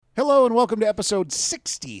Hello and welcome to episode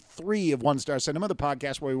 63 of One Star Cinema, the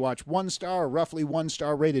podcast where we watch one-star or roughly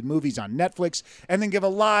one-star rated movies on Netflix and then give a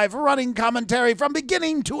live running commentary from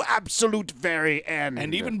beginning to absolute very end.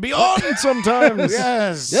 And even beyond sometimes.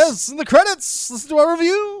 Yes. Yes, in the credits, listen to our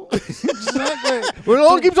review. Exactly. We'll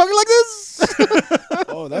all keep talking like this.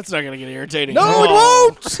 Oh, that's not going to get irritating. No, it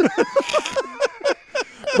won't.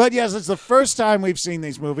 But yes, it's the first time we've seen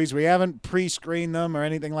these movies. We haven't pre-screened them or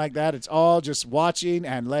anything like that. It's all just watching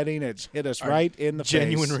and letting it hit us right in the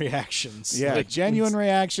Genuine face. reactions. Yeah, Like, genuine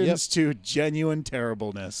reactions Yep. to genuine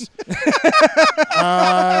terribleness.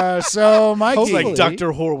 So, Mikey, It's like Hopefully.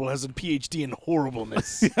 Dr. Horrible has a PhD in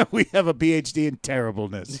horribleness. we have a PhD in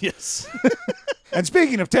terribleness. Yes. And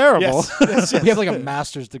speaking of terrible, Yes. We have like a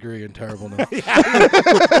master's degree in terribleness.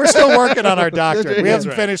 we're still working on our doctorate. We That's haven't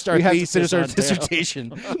right. finished our We have to thesis finish our on terrible.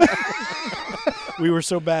 dissertation. We were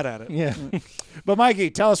so bad at it. Yeah. But Mikey,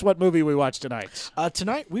 tell us what movie we watched tonight.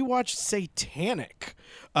 Tonight we watched Satanic.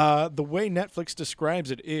 The way Netflix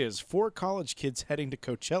describes it is 4 college kids heading to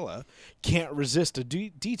Coachella can't resist a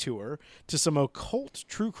detour to some occult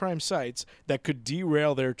true crime sites that could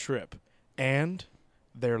derail their trip and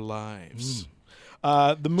their lives.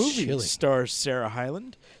 The movie Chilly. stars Sarah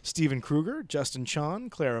Hyland, Stephen Krueger, Justin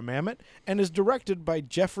Chon, Clara Mamet, and is directed by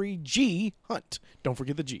Jeffrey G. Hunt. Don't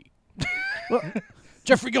forget the G.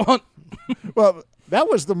 Jeffrey, go hunt. Well, that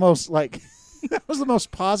was the most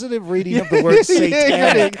positive reading of the word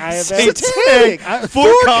satanic I have ever. Satanic.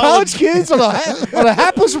 Four College kids on a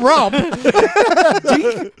hapless romp.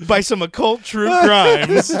 By some occult true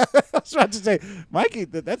crimes. I was about to say, Mikey,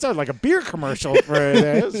 that sounds like a beer commercial.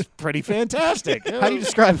 It's pretty fantastic. How do you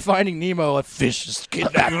describe Finding Nemo? A fish is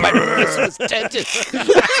kidnapped by the merciless dentist.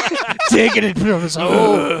 Taking it from his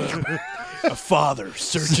home. A father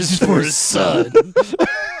searches for his son.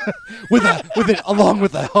 Along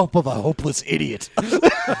with the help of a hopeless idiot.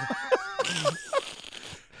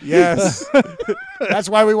 Yes. That's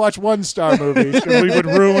why we watch one-star movies, because we would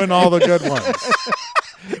ruin all the good ones.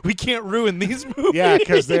 We can't ruin these movies. Yeah,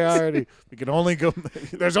 because we can only go,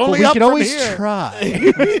 there's only we up can from always here.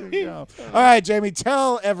 try. All right, Jamie,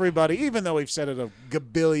 tell everybody, even though we've said it a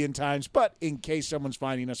gabillion times, but in case someone's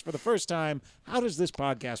finding us for the first time, how does this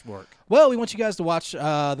podcast work? Well, we want you guys to watch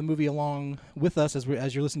the movie along with us as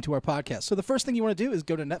you're listening to our podcast. So the first thing you want to do is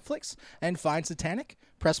go to Netflix and find Satanic,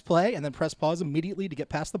 press play, and then press pause immediately to get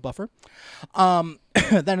past the buffer.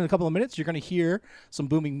 Then in a couple of minutes, you're going to hear some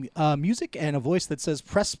booming music and a voice that says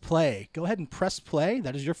press play. Go ahead and press play.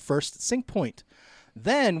 That is your first sync point.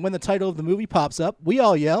 Then when the title of the movie pops up, we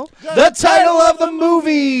all yell, "The title of the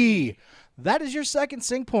movie!" That is your second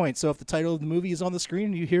sync point. So if the title of the movie is on the screen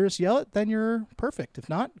and you hear us yell it, then you're perfect. If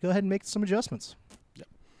not, go ahead and make some adjustments.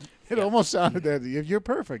 It almost sounded that if you're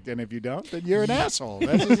perfect, and if you don't, then you're an asshole.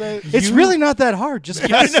 That's just It's really not that hard. Just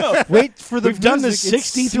wait for the We've done this music. It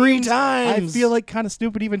 63 seems- times. I feel like kind of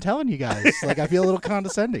stupid even telling you guys. Like I feel a little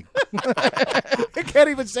condescending. I can't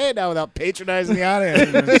even say it now without patronizing the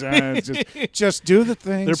audience. Just do the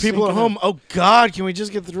thing. There are people at home, oh, God, can we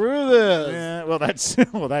just get through this? Yeah, well,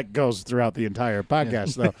 that goes throughout the entire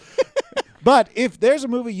podcast, though. But if there's a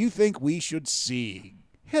movie you think we should see,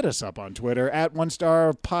 hit us up on Twitter at One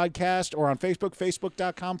Star Podcast or on Facebook,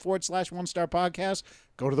 facebook.com/One Star Podcast.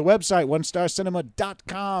 Go to the website,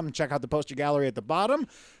 onestarcinema.com. Check out the poster gallery at the bottom.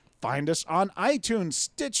 Find us on iTunes,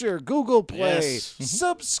 Stitcher, Google Play. Yes.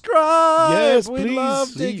 Subscribe. Yes, We'd please, love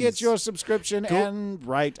to please. get your subscription and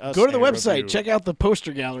write us Go to the a website. review. Check out the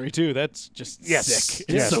poster gallery, too. That's just sick.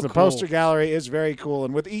 It's Yes, so the cool. poster gallery is very cool.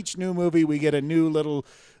 And with each new movie, we get a new little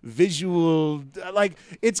visual. Like,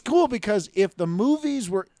 it's cool because if the movies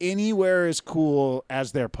were anywhere as cool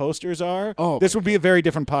as their posters are, this would be a very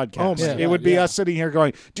different podcast. Oh, my it God, would be yeah. us sitting here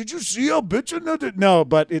going, "Did you see how bitchin' that did?" No,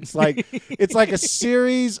 but it's like a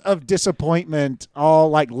series of disappointment all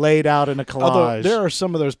like laid out in a collage. Although there are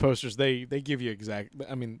some of those posters, they give you exact.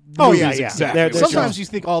 I mean, the Oh, movies yeah, yeah. exactly. They're what Sometimes you- you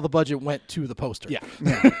think all the budget went to the poster.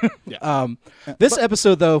 Yeah. This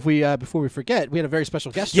episode, though, if we before we forget, we had a very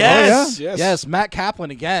special guest. Yes, join us. yes. Yes, Matt Kaplan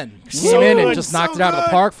again So came in and good, just so knocked it out of the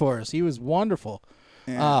good. park for us. He was wonderful.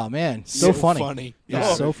 Oh man, so funny. Yeah,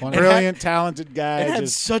 Oh, so funny. Brilliant, talented guy. It had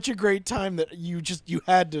just- such a great time that you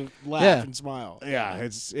had to laugh Yeah. and smile. Yeah,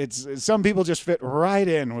 it's some people just fit right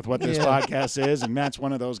in with what this podcast is, and Matt's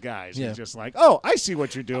one of those guys. Yeah. He's just like, oh, I see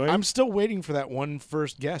what you're doing. I'm still waiting for that one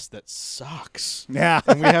first guest that sucks. yeah,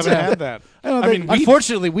 And we haven't had that. don't I think- mean, we-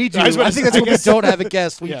 Unfortunately, we do. I was about I to think say, that's when we I guess- don't have a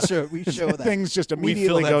guest. We Yeah. show that. things just fill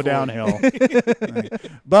immediately that go void. downhill. Right.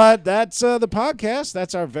 But that's the podcast.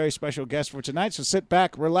 That's our very special guest for tonight. So sit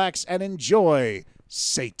back, relax, and enjoy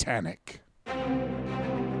Satanic.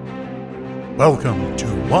 Welcome to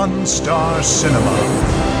One Star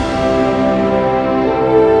Cinema.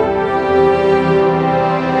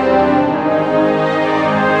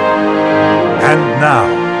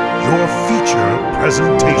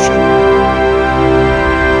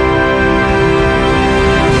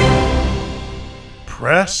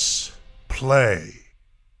 Press play.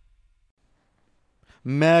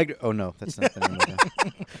 Oh no, that's not the name of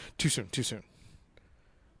it. Too soon. Too soon.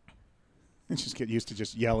 Just get used to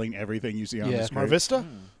just yelling everything you see on the Yeah. screen. Mar Vista?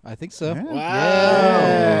 I think so. Yeah. Wow.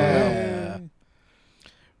 Yeah.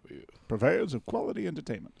 Purveyors of quality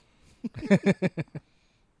entertainment.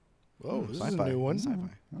 Whoa, this is Sci-fi. a new one. Sci-fi.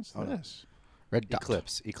 What's Oh, no. this? Red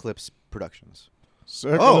Dot. Eclipse Productions.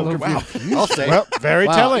 Circle Oh, of wow. Confusion. I'll say. Well, very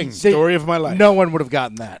Wow. telling. See, Story of my life. No one would have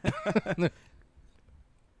gotten that.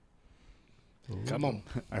 Come on.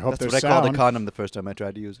 I hope That's there's what I called a sound. condom the first time I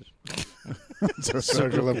tried to use it. It's a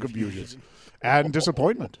circle of confusion. And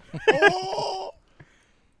disappointment.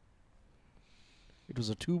 It was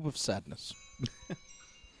a tube of sadness.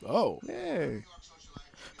 Oh. Yay.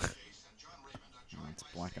 It's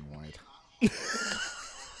black and white.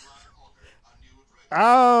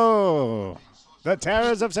 Oh, the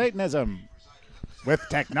terrors of Satanism with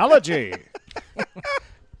technology.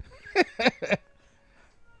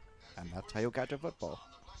 And that's how you got to football.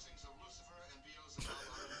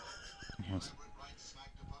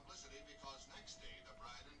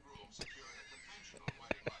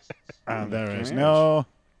 And there is no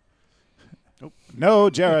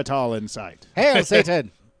Geritol in sight. Hail,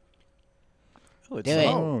 Satan! Oh, it's Do it.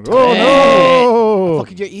 Oh, no!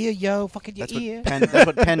 Fucking your ear, yo. Fucking your ear. That's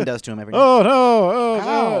what Penn does to him every day. Oh, no! Oh,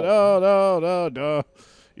 God. Oh, no, no, no.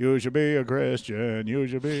 You should be a Christian. You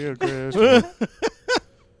should be a Christian.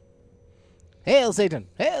 Hail, Satan!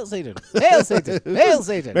 Hail, Satan! Hail, Satan! Hail,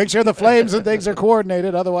 Satan! Make sure the flames and things are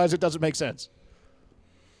coordinated, otherwise it doesn't make sense.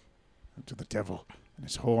 To the devil and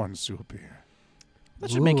his horns to appear.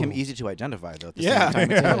 That should make him easy to identify, though. At the Yeah. same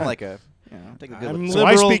time. It's kind of like a, take a good I'm look. So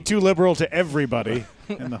I Liberal. speak too liberal to everybody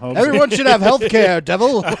in the hopes Everyone should have health care,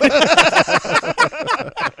 devil. I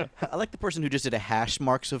like the person who just did a hash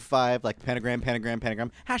marks of 5, like pentagram, pentagram,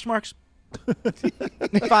 pentagram. Hash marks.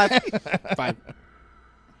 5.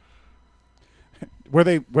 Were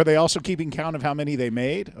they also keeping count of how many they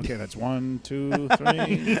made? Okay, that's 1, 2,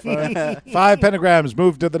 3, 5. 5 pentagrams.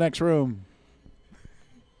 Move to the next room.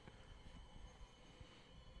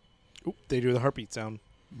 Oop, they do the heartbeat sound.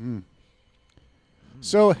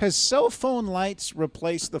 So has cell phone lights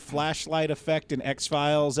replaced the flashlight effect in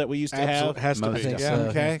X-Files that we used to have? Has to Most be. definitely. Yeah. so.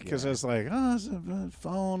 Okay, because it's like, oh, it's a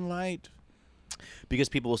phone light. Because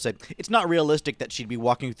people will say, it's not realistic that she'd be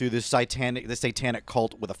walking through this satanic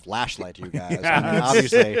cult with a flashlight, you guys. I mean,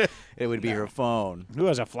 obviously, it would be her phone. Who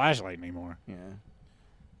has a flashlight anymore? Yeah.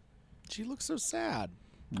 She looks so sad.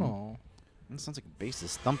 Oh. It sounds like a bass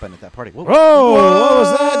is thumping at that party. Whoa. Whoa, what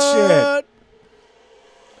was that shit?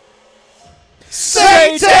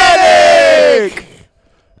 Satanic!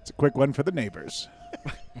 It's a quick one for the neighbors.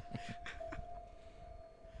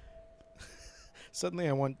 Suddenly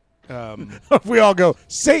I want We all go,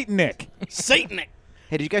 Satanic. Satanic.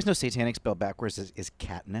 Hey, did you guys know satanic spelled backwards is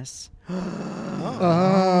Katniss?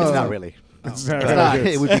 Oh. It's not really. It's It's not.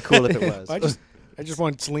 It would be cool if it was. I just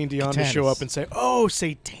want Celine Dion to show up and say, "Oh,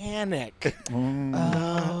 satanic."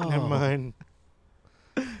 Never mind.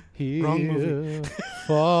 Here, Wrong movie.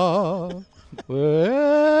 far,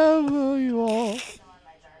 wherever you are.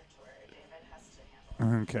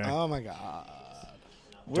 Okay. Oh my god.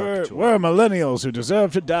 We're millennials who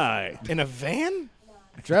deserve to die. In a van?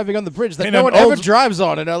 Driving on the bridge that In no an one ever old- drives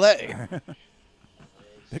on in L.A.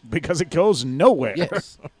 Because it goes nowhere.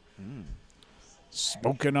 Yes.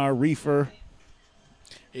 Smoking our reefer.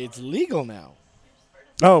 It's legal now.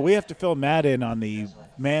 Oh, we have to fill Matt in on the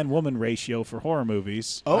man-woman ratio for horror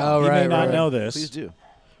movies. Oh, he may right, not right. know this. Please do.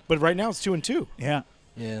 But right now it's 2 and 2. Yeah.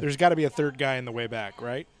 Yeah. There's got to be a third guy in the way back,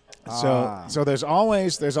 right? So there's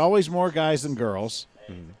always more guys than girls,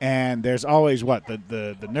 and there's always what the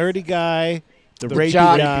nerdy guy, the rapey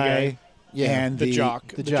jock guy, Yeah. and The jock.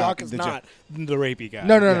 the The jock. jock is The not the rapey guy.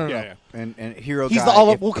 No. Yeah. And hero He's guy. the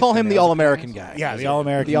all. if- We'll if call the him the male's a All-American trans. guy. yeah, the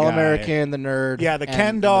all-American, The All-American, the nerd. yeah, the and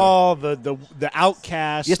Ken the doll, the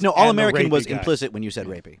outcast. Yes, no, and All the American rapey was guy. implicit when you said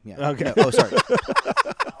rapey. Yeah. Okay. No, oh, sorry. No,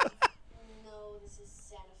 this is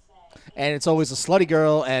Santa Fe. And it's always a slutty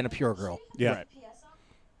girl and a pure girl. Yeah. Right.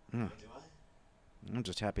 I'm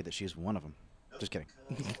just happy that she's one of them. Just kidding.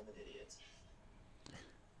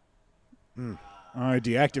 I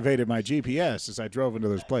deactivated my GPS as I drove into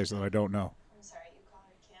this place that I don't know. I'm sorry, you call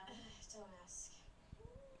her Kim. Don't ask.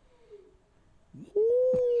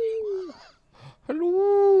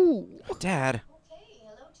 Hello. Dad. Okay,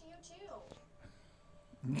 hello to you too.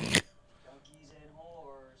 Donkeys and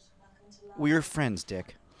whores. Welcome to love. We're friends,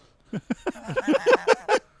 Dick. All right,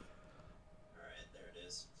 there it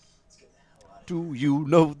is. Let's get the hell out of Do you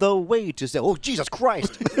know the way to say, oh, Jesus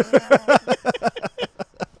Christ?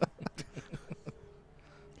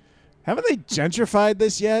 Haven't they gentrified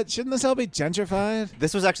this yet? Shouldn't this all be gentrified?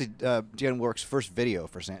 This was actually Jan Warwick's first video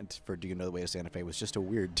for Do You Know the Way to Santa Fe? Was just a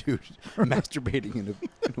weird dude masturbating in a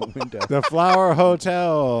window. The Flower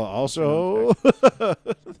Hotel, also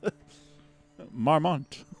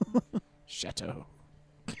Marmont Chateau.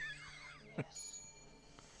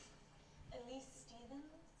 Elise Stevens?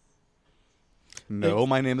 No,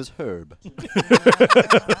 my name is Herb. May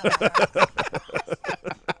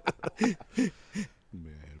I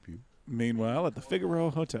help you? Meanwhile, at the Figaro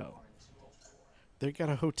Hotel. They got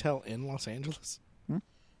a hotel in Los Angeles. So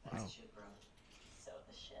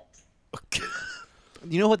the shit.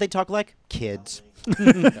 You know what they talk like? Kids.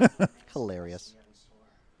 Hilarious.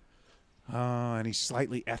 Oh, and he's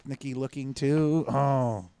slightly ethnic-y looking, too.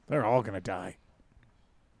 Oh, they're all going to die.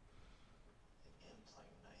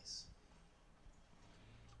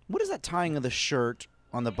 What is that tying of the shirt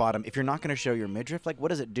on the bottom? If you're not going to show your midriff, like, what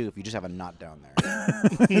does it do if you just have a knot down there?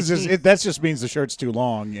 That just means the shirt's too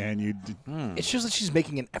long, and you... It shows that she's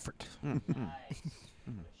making an effort.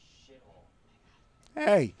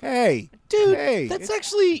 Hey, Dude, hey, that's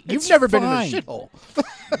actually... You've it's never been fine. in a shithole.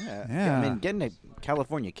 Yeah. I mean, getting a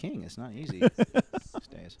California king is not easy these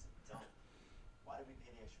days. Why did we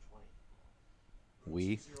pay the extra 20?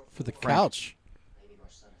 We? For the couch. Lady of our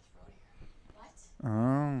son had thrown here. What?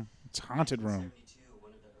 Oh, it's haunted room. 72,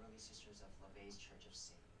 one of the early sisters of LaVey's Church of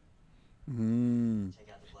Satan. Check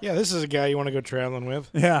out the black. Yeah, this is a guy you want to go traveling with.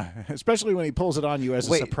 Yeah, especially when he pulls it on you as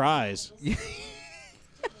a Wait. surprise. Yeah.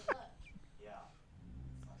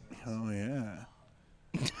 Oh, yeah.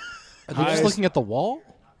 Are they just looking at the wall?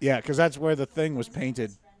 Yeah, because that's where the thing was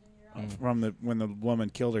painted from when the woman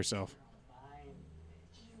killed herself.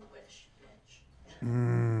 You wish,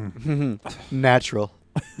 bitch. Natural.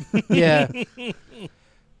 Yeah.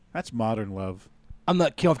 That's modern love. I'm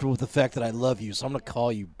not comfortable with the fact that I love you, so I'm going to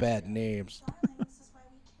call you bad names. Darling, this is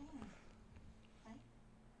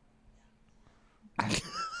why we came.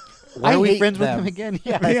 Why I are we hate friends with them. him again?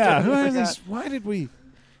 Yeah. Yeah, why did we...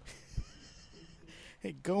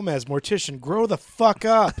 Hey, Gomez, mortician, grow the fuck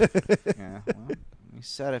up. Yeah, well, he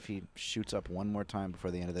said if he shoots up one more time before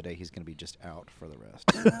the end of the day, he's going to be just out for the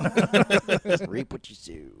rest. Reap what you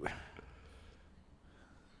sow.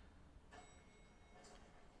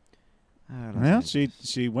 Well,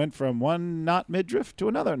 she went from one not midriff to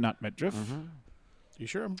another not midriff. You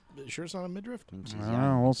sure? Sure it's not a midriff?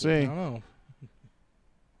 We'll see. I don't know.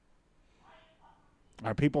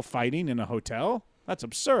 Are people fighting in a hotel? That's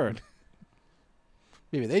absurd.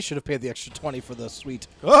 Maybe they should have paid the extra 20 for the suite.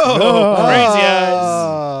 Oh, crazy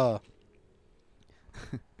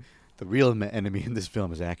eyes. The real enemy in this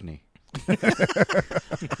film is acne.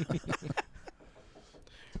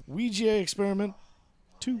 Ouija experiment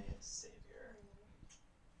 2. Savior.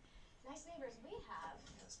 Nice neighbors we have.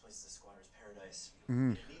 Yeah, this place is a squatter's paradise.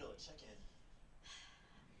 Needle, check in.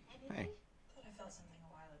 Hey, Thought I felt something a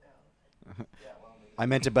while ago. Yeah, well, maybe. I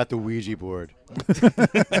meant about the Ouija board. Swear to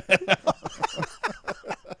God.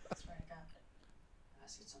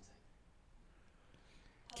 Ask you something.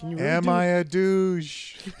 Can you really Am do I it? a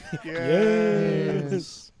douche?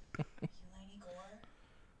 Yes. You Lady Gore?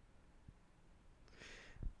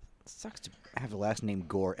 Sucks to have the last name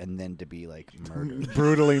Gore and then to be like murdered.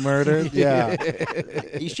 Brutally murdered? Yeah.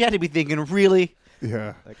 You should have to be thinking, really?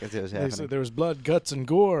 Yeah. Like as it was They happening. said there was blood, guts, and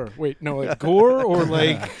gore. Wait, no, like gore or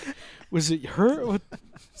like, was it her? What?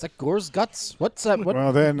 Is that Gore's guts? What's that? What?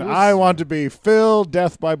 Well, then I want to be Phil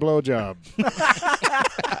Death by Blowjob.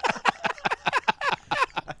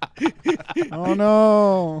 Oh,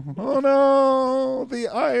 no. Oh, no. The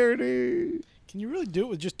irony. Can you really do it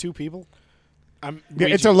with just two people? Yeah,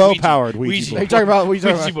 it's a low-powered Ouija Are you board. talking about? What are you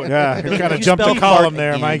talking Ouija about? board. Yeah, you kind of You jumped the spelled column fart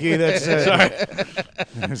there, in. Mikey. That's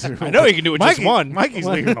I know you can do it with just one. Mikey's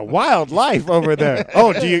leading a wild life over there.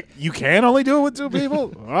 Oh, you can only do it with two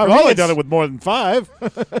people? I've me, only it's- done it with more than 5.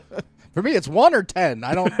 For me, it's 1 or 10.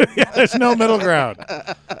 I don't. Yeah, there's no middle ground.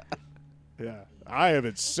 Yeah, I am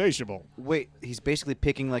insatiable. Wait, he's basically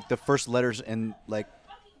picking like the first letters and like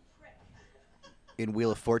in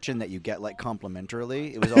Wheel of Fortune that you get like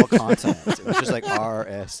complimentarily. It was all consonants. It was just like R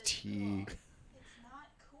S T. It's not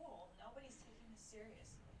cool. Nobody's taking this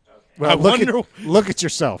serious. Well, I look wonder- look at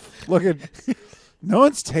yourself. Look at. No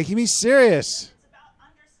one's taking me serious. It's about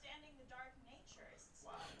understanding the dark natures.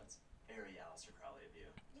 Wow, that's very Aleister Crowley of you.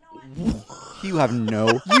 You know what? You have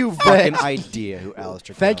no fucking idea who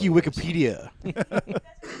Aleister Thank you, Crowley is. Wikipedia. If that's what you're around, then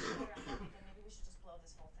maybe we should just blow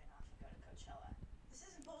this whole thing off and go to Coachella. This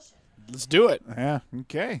isn't bullshit. Let's do it. Yeah.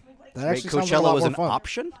 Okay. That Wait, actually sounds like a Coachella lot was more an fun.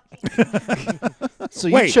 option? So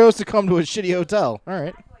you Wait. chose to come to a shitty hotel. All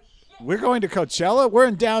right. We're going to Coachella. We're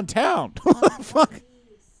in downtown. What the fuck?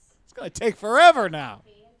 It's gonna take forever now.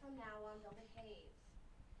 And from now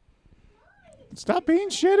Stop being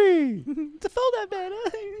shitty. The phone that bad. 2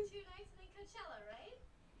 nights and then Coachella, right?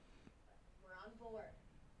 We're on board.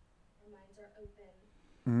 Our minds are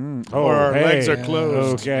open. Oh, Or our hey. legs are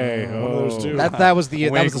closed. Okay. One of those two. That was the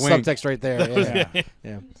Wink, wink. subtext right there. Yeah. Yeah.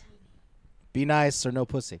 Yeah. Be nice or no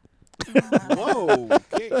pussy. Whoa.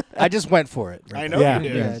 Okay. I just went for it. I know Yeah. you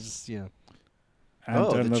did. Yeah, just, you know.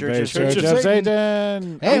 Anton the LaVey Church Church of of Satan.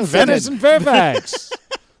 Satan. Hey, In who said Venice it? and Fairfax.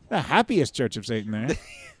 The happiest Church of Satan there.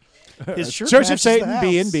 His shirt Church of matches the Satan, house.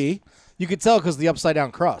 B&B. You could tell because the upside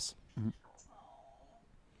down cross.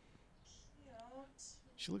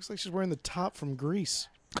 She looks like she's wearing the top from Grease.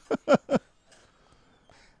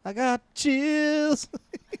 I got chills.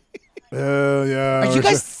 Oh, yeah. Are you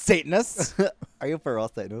guys Satanists? Are you for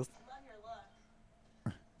us, Thanos? Love your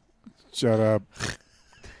look. Shut up.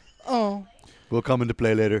 Oh. We'll come into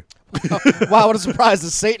play later. Wow, what a surprise. The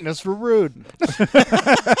Satanists were rude.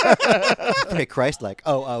 Okay, Christ-like.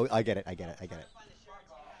 Oh, I get it.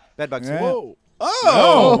 Bedbugs. Yeah. Whoa.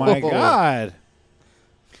 Oh, my God.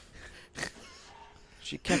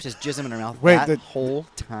 She kept his jism in her mouth Wait, that the- whole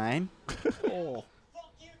time.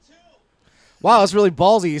 Wow, it's really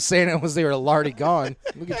ballsy saying it was they were already gone.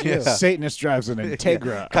 Look at you. Satanist drives an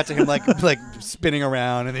Integra. Cut to him like spinning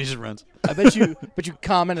around, and then he just runs. I bet you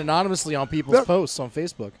comment anonymously on people's posts on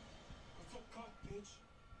Facebook.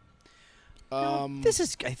 This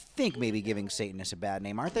is, I think, maybe giving Satanists a bad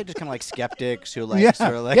name. Aren't they just kind of like skeptics who like Yeah.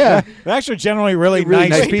 sort of like Yeah. They're actually generally really nice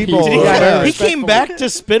nice people. people. Yeah. He came back to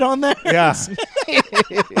spit on that? Yeah.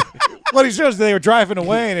 What he shows, they were driving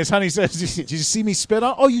away, and his honey says, "Did you see me spit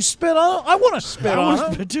on? Oh, you spit on? I want to spit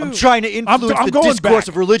on him." I'm trying to influence I'm the going discourse back.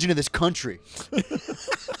 of religion in this country.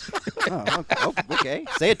 Okay.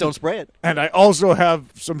 Say it, don't spray it. And I also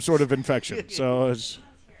have some sort of infection. So it's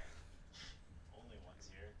Only ones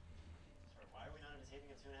here. Why are we not imitating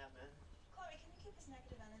a 2.5 Men? Chloe, can you keep this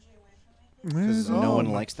negative energy away from me, please? Because no one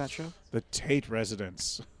likes that show. the Tate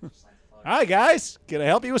residence. Hi guys, can I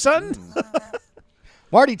help you with something?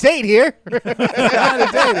 Marty Tate here.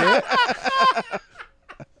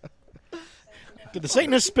 Did the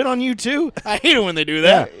Satanists spit on you too? I hate it when they do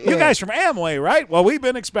that. You guys from Amway, right? Well, we've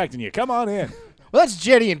been expecting you. Come on in. Well, that's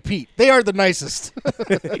Jenny and Pete. They are the nicest.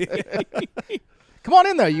 Come on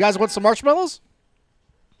in there. You guys want some marshmallows?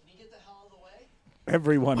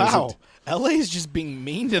 Everyone Wow. is. LA's just being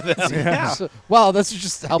mean to them. Yeah. Well, that's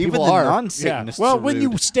just how Even people the are. Yeah. non-Satanists Well, are when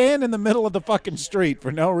rude. you stand in the middle of the fucking street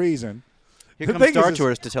for no reason. Here the comes thing Star is-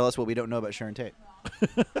 Tours to tell us what we don't know about Sharon Tate.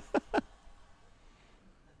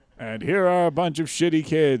 And here are a bunch of shitty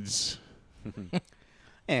kids.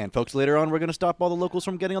 And folks, later on, we're going to stop all the locals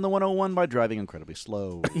from getting on the 101 by driving incredibly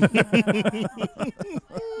slow. 10 p.m. Up the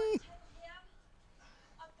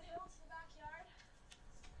hill to the backyard.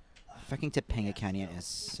 Fucking Topanga Canyon is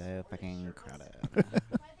so fucking crowded. Why'd they do it?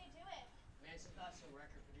 Manson thought some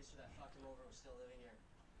record producer that fucked him over was still living here.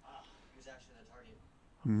 He was actually the target.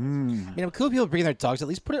 You know, cool people bring their dogs. At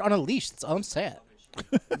least put it on a leash. That's all I'm saying.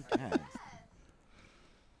 God.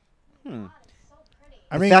 So pretty.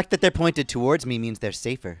 I The mean, fact that they're pointed towards me means they're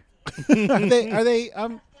safer. are they Get a picture of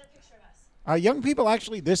us. are young people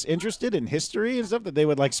actually this interested in history and stuff that they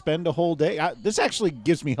would like spend a whole day? This actually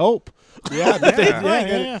gives me hope.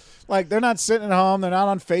 Yeah. Like they're not sitting at home, they're not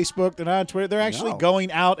on Facebook, they're not on Twitter. They're actually No.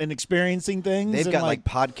 going out and experiencing things. They've and, got like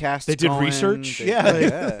podcasts. They did going. research? They-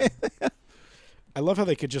 Yeah. I love how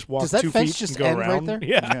they could just walk Does that 2 fence feet just and go end right around. there?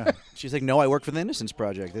 Yeah. yeah. She's like, no, I work for the Innocence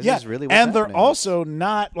Project. This Yeah, is really what's and they're happening. also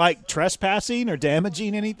not like trespassing or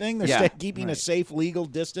damaging anything. They're Yeah, keeping a right. safe legal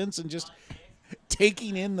distance and just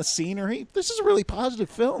taking in the scenery. This is a really positive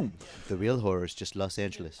film. The real horror is just Los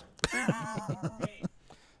Angeles.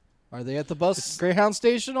 Are they at the bus Greyhound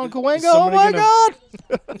station on Cahuenga? Is Oh somebody my gonna-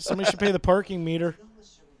 God! Somebody should pay the parking meter. Should be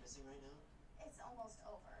missing right now. It's almost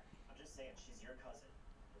over. I'm just saying, she's your cousin.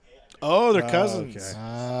 Okay? Oh, they're cousins. okay.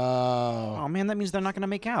 Oh. Oh man, that means they're not gonna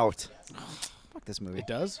make out. Fuck this movie. It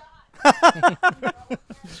does?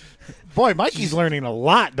 Boy, Mikey's learning a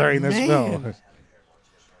lot during this film.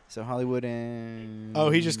 So Hollywood and Oh,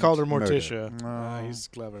 he just called her Murder. Morticia. He's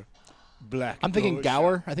clever. Black. I'm thinking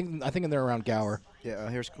Gower. I think they're around Gower. Yeah,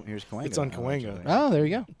 here's Cahuenga. It's on Oh, Cahuenga. actually. Oh, there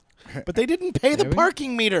you go. But they didn't pay the Maybe.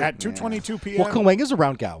 parking meter. At 2:22 p.m. Well, Cahuenga's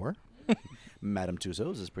around Gower. Madame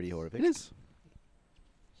Tussauds is pretty horrific. It is.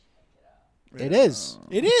 It is.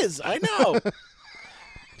 It is. I know.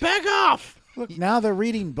 Back off. Look, now they're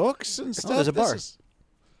reading books and stuff. there's a This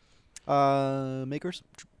bar. is- Makers,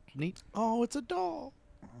 neat. Oh, it's a doll.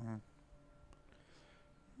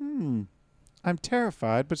 I'm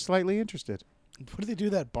terrified, but slightly interested. What do they do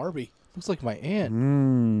to that Barbie? Looks like my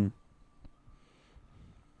aunt.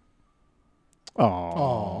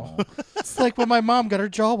 Oh, It's like when my mom got her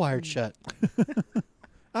jaw wired shut.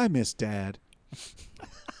 I miss Dad.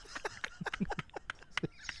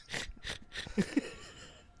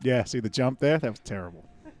 Yeah, see the jump there? That was terrible.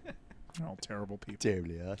 Oh, terrible people.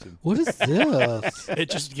 Terribly awesome. What is this? It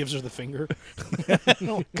just gives her the finger.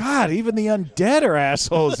 God, even the undead are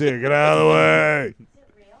assholes here. Get out of the way. Is it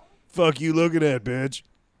real? Fuck you looking at, bitch.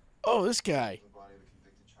 Oh, this guy. The body of a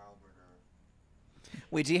convicted child murderer.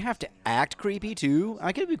 Wait, do you have to act creepy too?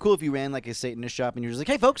 I could be cool if you ran like a Satanist shop and you're just like,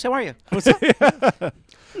 "Hey, folks, how are you? What's up?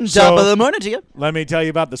 Top of the morning to you." Let me tell you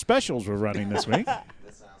about the specials we're running this week.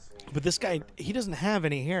 This asshole. But this guy, he doesn't have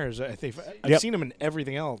any hairs. I think I've Yep. seen him in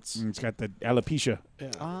everything else. He's got the alopecia.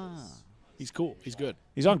 Yeah. Ah. He's cool. He's good.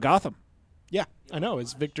 He's on Gotham. Yeah, I know.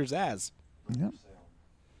 It's Victor's ass. Yep. What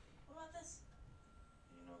about this?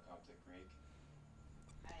 You know Coptic Greek?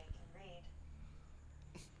 I can read.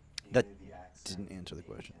 You That need the accent didn't for answer the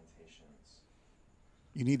question. incantations.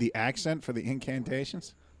 You need the accent for the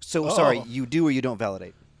incantations? So sorry, you do or you don't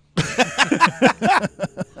validate?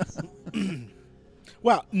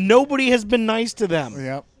 Wow, nobody has been nice to them.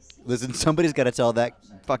 Yep. Listen, somebody's got to tell that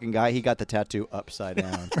fucking guy he got the tattoo upside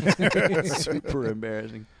down. Super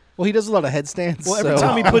embarrassing. Well, he does a lot of headstands. Well, every so-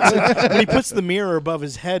 time he puts it, when he puts the mirror above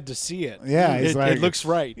his head to see it, Yeah, he's it looks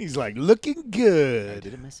right. He's like, looking I good.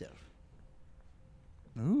 did it myself.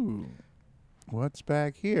 Ooh. What's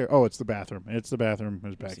back here? Oh, it's the bathroom. It's the bathroom.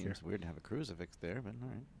 It's back Seems here. weird to have a crucifix there, but all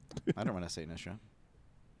right. I don't run a Satanist shop.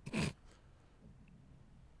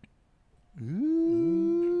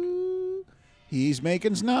 Ooh. He's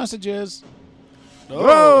making sausages. Oh.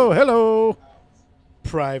 Whoa, hello.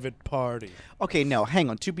 Private party. Okay, no, hang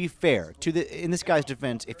on. To be fair, in this guy's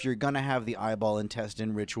defense, if you're gonna have the eyeball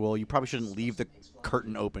intestine ritual, you probably shouldn't leave the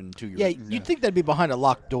curtain open to your. Yeah, you'd think that'd be behind a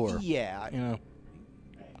locked door. Yeah. You know.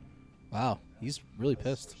 Wow, he's really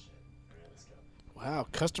pissed. Wow,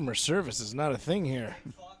 customer service is not a thing here.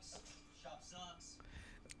 Fox, shop socks.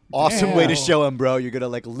 Awesome way to Damn. show him, bro. You're gonna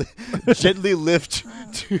like gently lift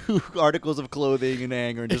two articles of clothing in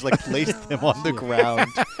anger and just like place them on the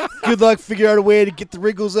ground. Good luck figure out a way to get the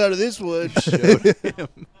wrinkles out of this one. Showed him. We're doing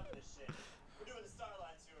the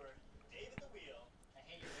Starline tour. Dave at the wheel. I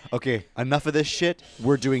hate your Okay, enough of this shit.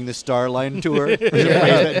 We're doing the Starline tour. In a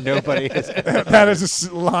way that nobody has. That is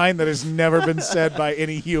a line that has never been said by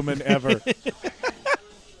any human ever.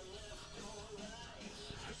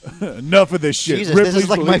 Enough of this shit. Jesus, this Ripley's is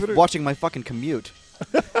like Believe It or- watching my fucking commute.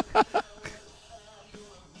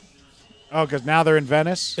 Oh, because now they're in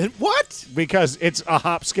Venice? And what? Because it's a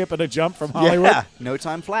hop, skip, and a jump from Hollywood? Yeah, no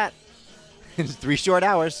time flat. It's 3 short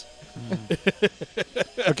hours.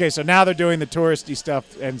 Okay, so now they're doing the touristy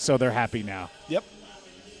stuff, and so they're happy now. Yep.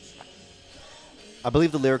 I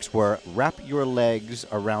believe the lyrics were, "Wrap your legs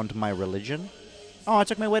around my religion." Oh, I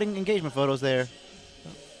took my wedding engagement photos there.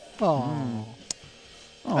 Oh.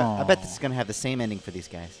 I bet this is going to have the same ending for these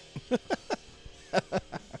guys.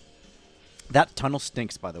 That tunnel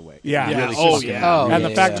stinks, by the way. Yeah. Yeah. Really Oh, sucks. yeah. Oh, And the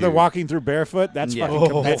yeah, fact yeah. that they're walking through barefoot, that's Yeah. fucking Oh,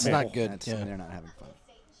 commitment. that's not good. That's, Yeah. They're not having fun.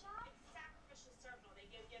 Satan shot? Sacrificial circle. They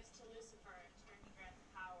give gifts to Lucifer and turn to grant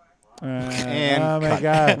power. And oh, my cut.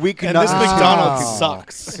 God. We could And not this Wow. McDonald's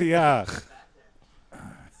sucks. Yeah.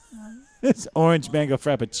 This orange mango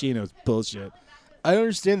frappuccino is bullshit. I don't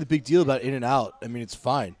understand the big deal about In and Out. I mean, it's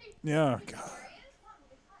fine. Yeah. God.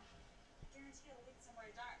 Guarantee it'll lead somewhere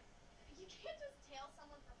dark. You can't just tail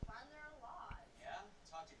someone for fun. There are laws. Yeah?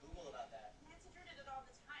 Talk to Google about that. Nancy Drew did it all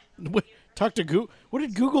the time. Wait, talk to Google. What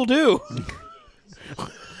did Google do?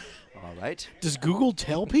 All right. Does Google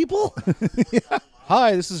tell people?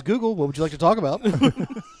 Hi, this is Google. What would you like to talk about? such a piece of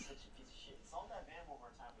shit. Solve that van one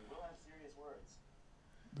more time. We will have serious words.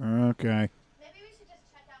 Okay. Maybe we should just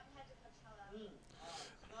check out and head to Coachella.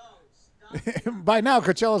 No, stop. By now,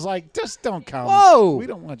 Coachella's like, just don't come. Whoa. We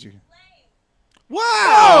don't want you. Wow! Laid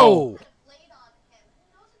on him.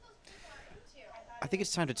 Who knows what those people are into? I think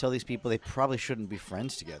it's time to tell these people they probably shouldn't be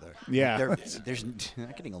friends together. Yeah. They're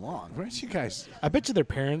not getting along. Where's you guys I bet you their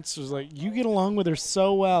parents was like, "You get along with her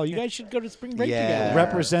so well. You guys should go to spring break Yeah. together."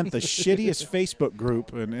 represent the shittiest Facebook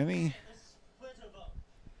group in any?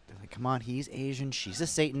 They're like, come on, he's Asian, she's a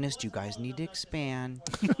Satanist. You guys need to expand.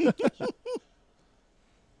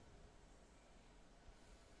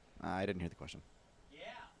 I didn't hear the question. Yeah.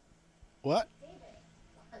 What? Dave,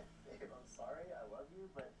 I'm sorry. I love you,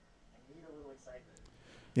 but I need a little excitement.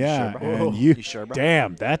 Yeah. Sure, bro. And you, You sure, bro?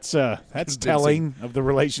 damn, that's telling of the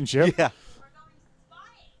relationship. Yeah. We're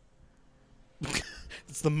going spying.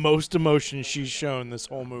 It's the most emotion she's shown this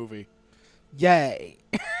whole movie. Yay.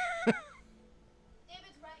 David's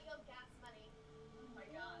ready. Yo, gas money. Oh my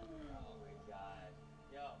god. Oh my god.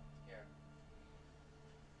 Yo, here.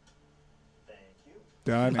 Thanks.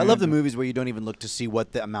 Done. I love the and- movies where you don't even look to see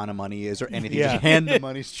what the amount of money is or anything. Yeah. Just hand the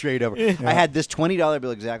money straight over. I had this $20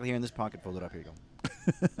 bill exactly here in this pocket. Fold it up. Here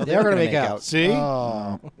you go. They're gonna make out. See?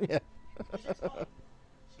 Oh. Yeah.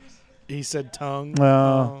 He said tongue.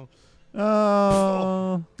 Oh.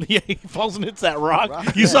 Oh. Yeah, he falls and hits that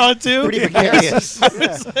rock. You saw it too? Pretty precarious.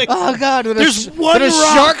 Oh God! There's one then a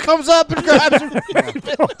rock. shark comes up and grabs her.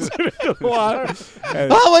 Water.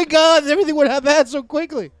 And- Oh my God! Everything went bad so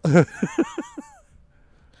quickly.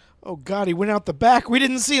 Oh God, he went out the back. We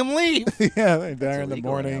didn't see him leave. yeah, they're there It's in the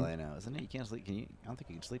illegal morning. LA now, isn't it? You can't sleep. I don't think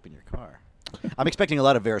you can sleep in your car. I'm expecting a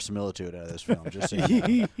lot of verisimilitude out of this film. Just so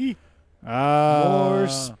you know. More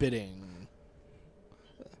spitting.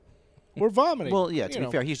 We're vomiting. Well, yeah. To You be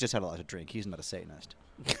know. fair, he's just had a lot to drink. He's not a Satanist.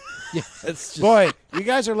 Yeah, it's just. Boy, you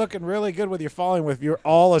guys are looking really good with your falling with you're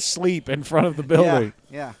all asleep in front of the building.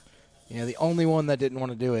 Yeah. Yeah, the only one that didn't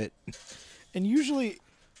want to do it. And usually,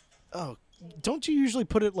 don't you usually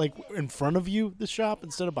put it like in front of you, the shop,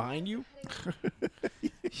 instead of behind you?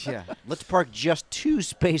 Yeah. Let's park just 2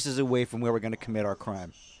 spaces away from where we're going to commit our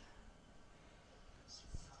crime.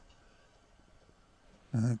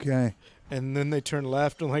 Okay. And then they turn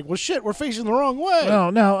left and like, well, shit, we're facing the wrong way. No.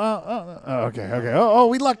 Okay. Oh,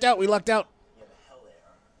 we lucked out.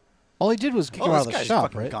 All he did was kick him Oh, out this of the guy's shop,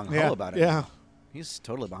 fucking right? gung ho Yeah. about it. Yeah. He's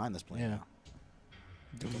totally behind this plan.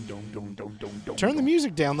 Yeah. Turn the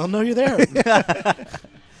music down. They'll know you're there.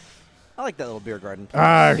 I like that little beer garden.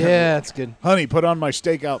 Yeah, it's good. Honey, put on my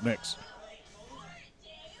stakeout mix.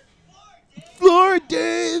 Floor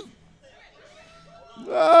Dave.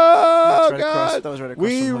 Oh, That's right God. across- that was right across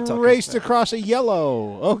we from Hotel raced Cafe. across a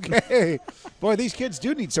yellow. Okay. Boy, these kids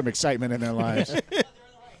do need some excitement in their lives.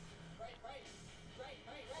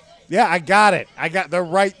 Yeah, I got it. They're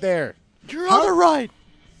right there. You're on the right.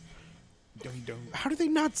 How do they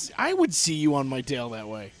not? I would see you on my tail that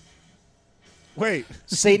way. Wait.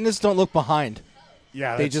 Satanists don't look behind.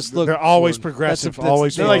 Yeah, They that's- just look They're always forward. progressive, That's-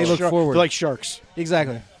 always they're forward. like look forward. They're like sharks.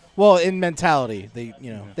 Exactly. Well, in mentality, they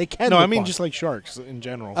they can. No, look I mean behind. just like sharks in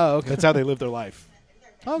general. Oh, okay. That's how they live their life.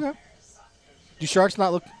 Okay. Do sharks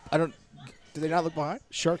not look? I don't. Do they not look behind?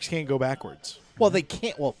 Sharks can't go backwards. Well, they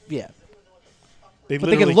can't. Well, yeah. They But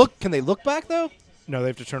they can look. Can they look back though? No, they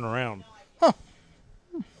have to turn around. Huh.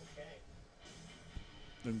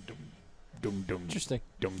 Dum, dum, dum, dum, Interesting.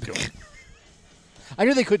 dum, dum. I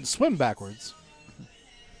knew they couldn't swim backwards.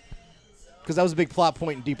 Because that was a big plot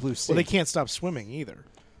point in Deep Blue Sea. Well, they can't stop swimming either.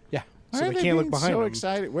 Yeah. Why So are they can't look being behind so them.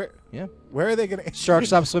 excited. Where Yeah. are they going to? Shark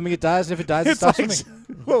stops swimming, it dies, and if it dies, it It's stops like,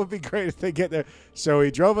 swimming. what would be great if they get there? So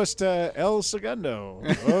he drove us to El Segundo.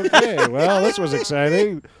 Okay, well, this was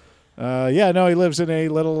exciting. He lives in a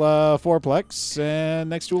little fourplex and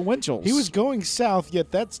next to a Winchell's. He was going south,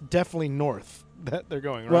 yet that's definitely north that they're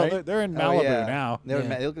going, well, right? they're in Oh, Malibu yeah. now. They Yeah.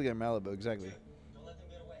 look like they're in Malibu, exactly.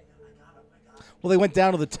 Well, they went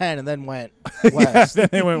down to the 10 and then went west. Then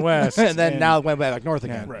they went west, and then now it went back north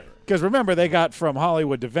again. Right. Because remember, they got from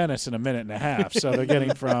Hollywood to Venice in a minute and a half, so they're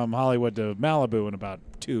getting from Hollywood to Malibu in about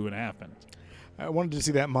 2.5 minutes. I wanted to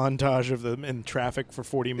see that montage of them in traffic for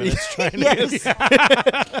 40 minutes trying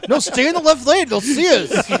to No, stay in the left lane. They'll see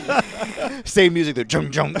us. Same music there. Jump,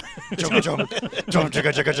 jump, jump, jump, jump,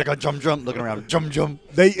 chugga, chugga, chugga, jump, jump. Looking around. Jump, jump,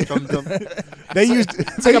 They jump, jump. they used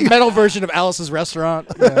It's like a metal version of Alice's Restaurant.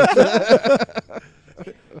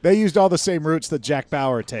 they used all the same routes that Jack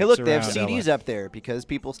Bauer takes. Hey, look, they have around CDs LA. up there because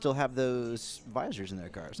people still have those visors in their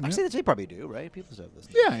cars. I say that they probably do, right? People still have this.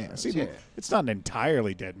 Yeah. CD. It's not an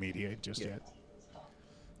entirely dead media just yet.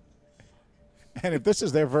 And if this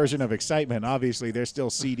is their version of excitement, obviously they're still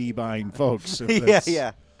CD buying folks. So Yeah, that's-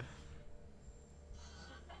 yeah.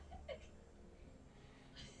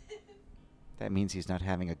 That means he's not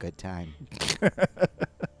having a good time.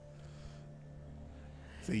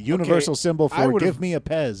 The universal symbol I for would've- give me a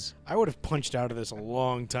Pez. I would have punched out of this a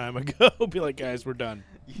long time ago. Be like, guys, we're done.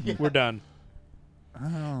 We're done.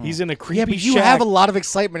 He's in a creepy Yeah, but you shack. have a lot of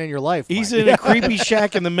excitement in your life. He's Mike. in a creepy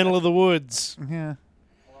shack in the middle of the woods. Yeah.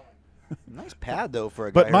 Nice pad though for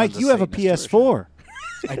a guy. But who Mike, runs you have a Satanist PS4.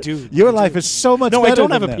 I do. Your I do. life is so much No, better I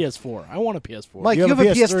don't have a than that. PS4. I want a PS4. Mike, you have a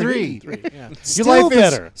PS3. Three, yeah. Your Still life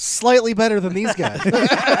better. is slightly better than these guys. But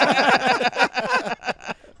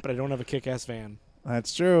I don't have a kick-ass van.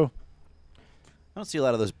 That's true. I don't see a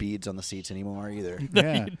lot of those beads on the seats anymore either.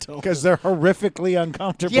 Yeah. you don't. Because they're horrifically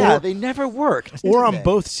uncomfortable. Yeah, they never work. Or do on they?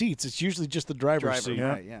 both seats. It's usually just the driver's Driver, seat. Yeah.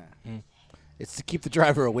 right? Yeah. It's to keep the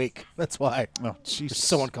driver awake. That's why. Oh, They're Jesus.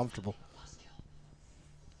 so uncomfortable.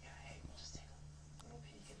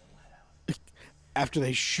 After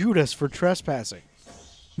they shoot us for trespassing.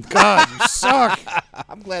 God, you suck.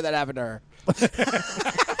 I'm glad that happened to her.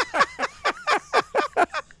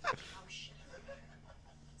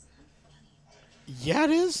 Yeah, it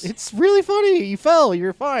is. It's really funny. You fell.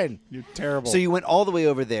 You're fine. You're terrible. So you went all the way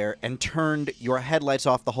over there and turned your headlights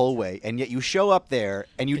off the whole way, and yet you show up there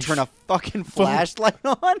and you turn a fucking flashlight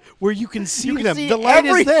on Where you can see You can them. see The light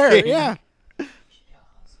is there. everything. Yeah.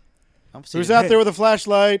 I'm seeing Who's out there with a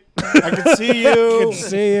flashlight? I can see you. Good to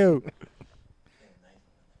see you.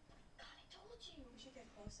 I told you we should get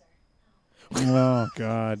closer. Oh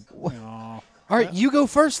God. Aw. All right, you go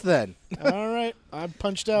first then. All right. I'm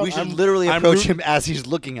punched out. We should I'm- literally I'm approach root- him as he's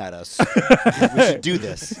looking at us. We should do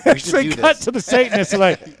this. We should They do cut this. to the Satanists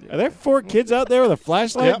like, are there 4 kids out there with a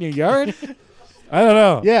flashlight in your yard? I don't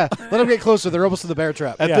know. Yeah, let them get closer. They're almost to the bear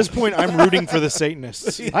trap. At Yeah. this point, I'm rooting for the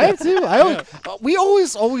Satanists. I am too. We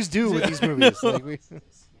always do with these movies. Like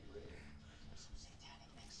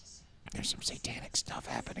There's some satanic stuff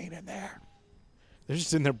happening in there. They're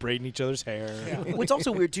just in there braiding each other's hair. Well, it's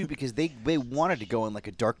also weird too because they wanted to go on like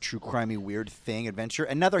a dark, true crimey, weird thing adventure,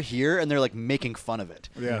 and now they're here and they're like making fun of it.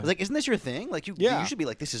 Yeah. It's like, isn't this your thing? Like you Yeah. should be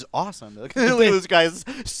like, this is awesome. They're like, look at this guy's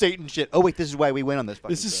Satan shit. Oh wait, this is why we went on this.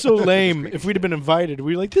 Fucking This is trip. so lame. If we'd have been invited,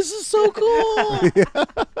 we'd be like, this is so cool.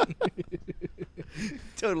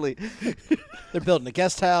 Totally. they're building a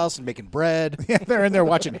guest house and making bread. Yeah, they're in there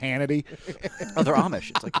watching Hannity. Oh, they're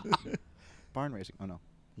Amish. It's like barn racing. Oh no.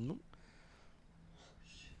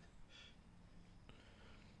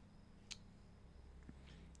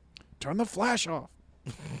 Turn the flash off.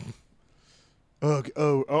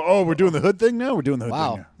 We're doing the hood thing now? We're doing the hood thing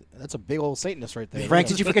Wow, now. that's a big old Satanist right there. Frank,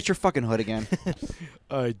 did you forget your fucking hood again?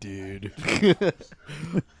 I did.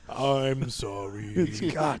 I'm sorry.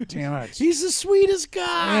 God damn it. He's the sweetest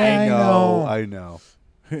guy. I know. I know.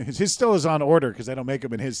 His still is on order because they don't make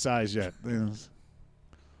him in his size yet. The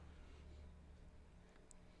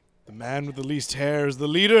man with the least hair is the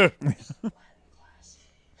leader.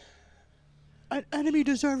 An enemy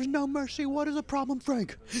deserves no mercy. What is the problem,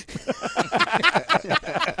 Frank?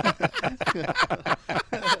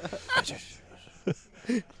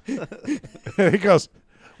 He goes,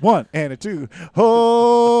 1 and a 2.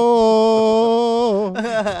 Oh,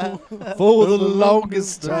 For the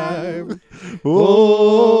longest time.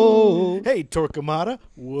 oh. Hey, Torquemada,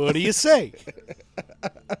 what do you say?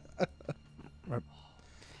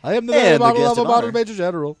 I am the And the model guest of a of model honor. major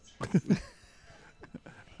general.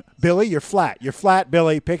 Billy, you're flat. You're flat,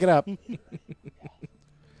 Billy. Pick it up.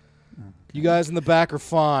 You guys in the back are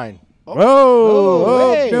fine.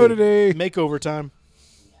 Oh, hey. nudity. Makeover time.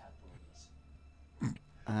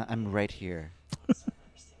 I'm right here.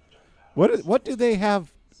 What do they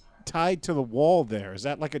have tied to the wall there? Is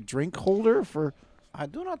that like a drink holder for? I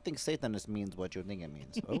do not think Satanist means what you think it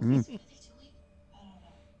means. Oh.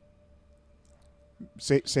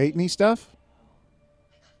 Satan-y stuff?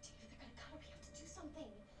 They're gonna come. We have to do something.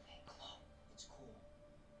 Hey, Chloe, it's cool.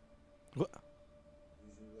 What?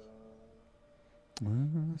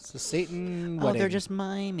 It's a Satan Oh, wedding. they're just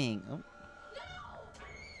miming. Oh.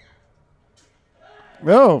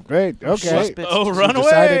 Oh, great. Okay. Suspect. Oh, You run away!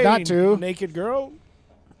 decided not to. Naked girl.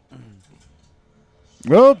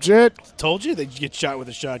 Oh, shit. Told you they'd get shot with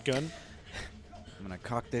a shotgun. I'm gonna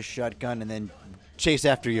cock this shotgun and then chase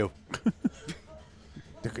after you.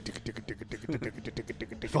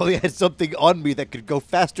 If only I had something on me that could go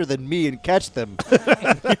faster than me and catch them.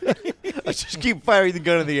 I just keep firing the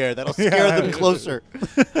gun in the air. That'll scare them closer.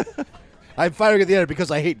 I'm firing at the end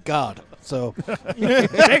because I hate God. So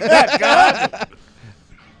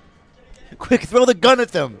Quick, throw the gun at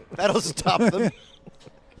them. That'll stop them.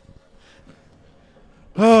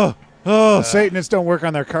 Satanists don't work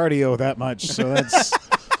on their cardio that much, so that's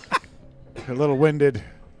a little winded.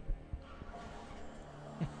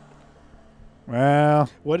 Well,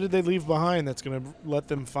 What did they leave behind that's going to let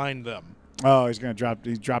them find them? oh, he's gonna drop.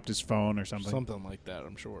 He dropped his phone or something. Something like that,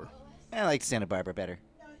 I'm sure. I like Santa Barbara better.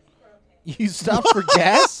 you stopped for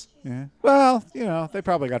gas? Yeah. Well, they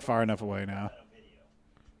probably got far enough away now.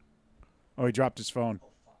 Oh, he dropped his phone.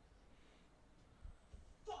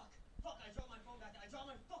 Fuck, I dropped my phone back. I dropped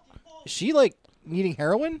my fucking phone. Is she like needing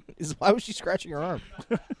heroin? Why was she scratching her arm?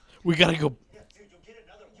 We got to go. Yeah, dude, you'll get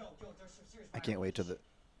another one. Yo, there's some serious. I can't wait till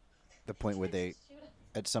the point where they,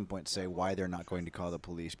 at some point, say why they're not going to call the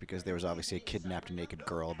police because there was obviously a kidnapped naked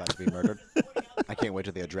girl about to be murdered. I can't wait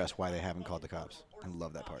till they address why they haven't called the cops. I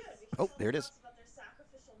love that part. Oh, there it is. About their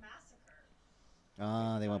sacrificial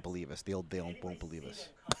massacre. They won't believe us. They won't believe us.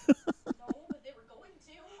 No, but they were going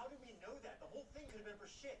to. How did we know that? The whole thing could have been for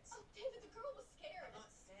shits. Oh, David, the girl was scared. I'm not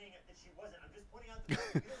saying that she wasn't. I'm just pointing out the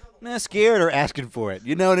fact that we don't know the Nah, scared or asking for it.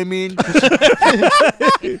 You know what I mean?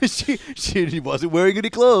 she wasn't wearing any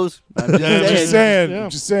clothes. I'm just saying. Just saying. Yeah.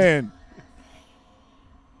 Just saying.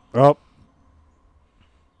 Oh.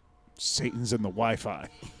 Satan's in the Wi-Fi.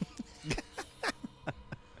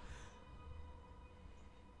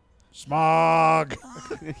 Smog.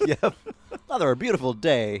 Yep. Another beautiful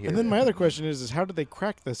day here. And then my other question is how did they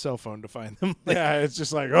crack the cell phone to find them? Yeah, it's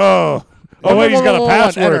just like, oh wait, he's got a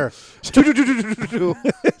password.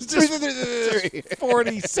 It's just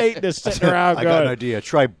 40 Satanists sitting around I got an going, idea.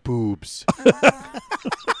 Try boobs.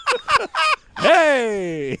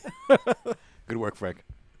 hey! Good work, Frank.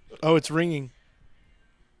 Oh, it's ringing.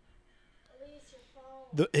 Elise, your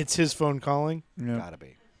phone. It's his phone calling. Yeah. Gotta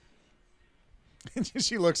be.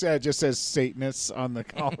 She looks at it, just says Satanists on the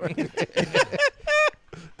collar.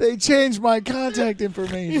 They changed my contact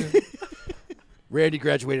information. Randy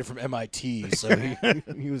graduated from MIT, so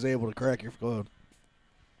he was able to crack your phone.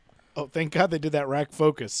 Oh, thank God they did that rack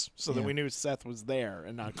focus so that Yeah. we knew Seth was there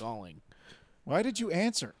and not calling. Why did you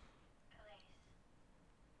answer?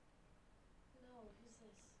 No, who's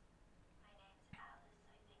this?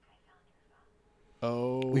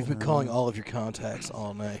 Oh. We've been calling all of your contacts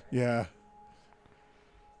all night. Yeah.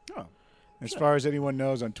 Oh. As far as anyone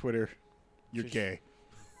knows on Twitter, you're gay.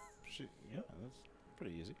 Yeah, that's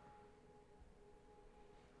pretty easy.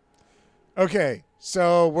 Okay,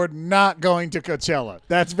 so we're not going to Coachella.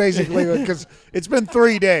 That's basically because it's been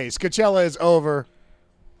 3 days. Coachella is over.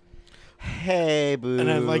 Hey, boo. And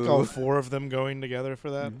I like all four of them going together for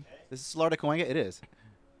that. This is Florida Cahuenga? It is.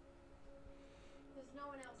 There's no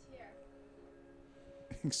one else here.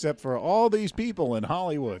 Except for all these people in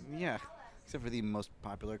Hollywood. Yeah. Except for the most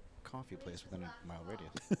popular coffee place within a mile radius.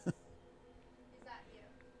 Is that you?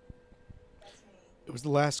 That's me. It was the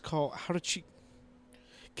last call. How did she...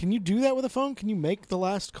 Can you do that with a phone? Can you make the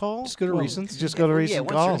last call? Just go to recent. Just go to recent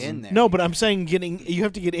once calls. you're in there. No, but I'm saying you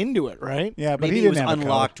have to get into it, right? Yeah, but Maybe he it was didn't have a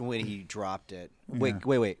unlocked when he dropped it. Wait.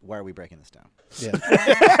 Why are we breaking this down? Yeah.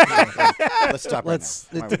 Let's stop right Let's.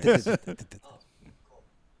 now.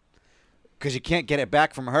 Because you can't get it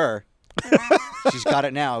back from her. She's got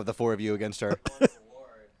it now, the four of you against her. One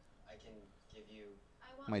reward I can give you. I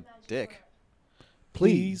want My the magic dick. word.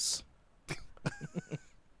 Please.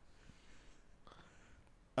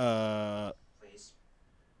 Please.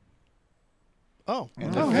 Oh.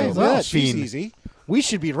 And Oh, the hey, film. that she's fiend. easy. We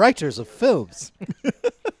should be writers of films.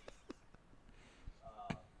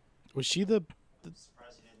 Was she the...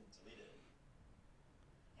 Surprised you didn't delete it.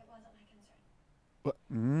 It wasn't my concern. What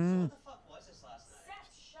the fuck was this last night?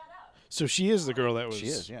 Seth, shut up. So she is the girl that was... She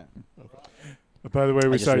is, yeah. By the way,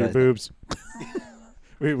 we just saw your realized boobs.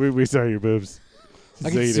 we saw your boobs. I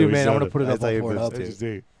can Zeta, zoom we in. saw I want to it. put it I up saw on your Pornhub. boobs, I just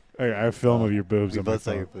see. I have a film of your boobs We on my both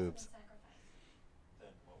saw your phone. boobs. Then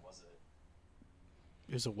what was it?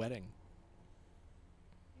 It was a wedding.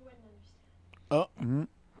 You wouldn't understand. Oh. Mhm.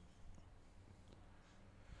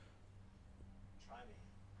 Try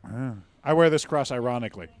me. I wear this cross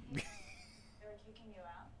ironically. They were kicking you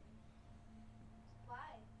out? Why?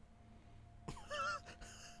 Because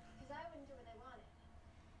I wouldn't do what they wanted.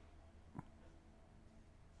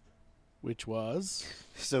 Which was...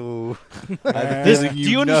 So, Do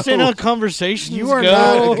you understand how conversations You are go?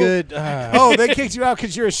 not a good. Oh, they kicked you out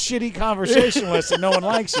because you're a shitty conversationalist and no one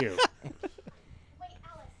likes you. Wait, Alice,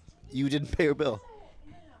 do you didn't pay your bill.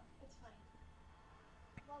 No, it's fine.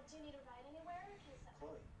 Well, do you need a ride anywhere?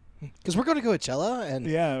 Because we're going to Coachella, and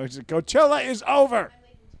Yeah, Coachella is over. I'm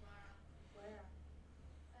leaving tomorrow.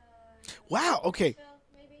 Where? Wow, okay. Phil,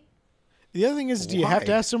 maybe? The other thing is, do you have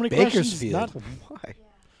to Why? ask so many questions? Bakersfield. Not- Why?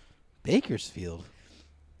 Bakersfield.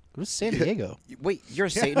 Go to San Diego. Wait, you're a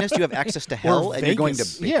Satanist? You have access to hell, and you're going to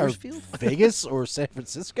Vegas. Yeah, or Bakersfield? Vegas or San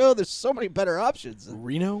Francisco. There's so many better options than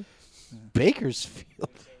Reno? Bakersfield.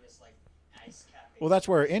 Famous like ice cafe. Well, that's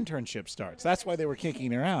where her internship starts. That's why they were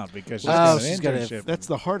kicking her out because she's Oh, got an she's got a- internship. That's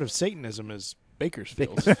the heart of Satanism is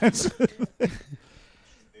Bakersfield.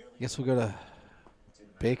 Guess we'll go to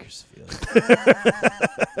Bakersfield. My girlfriend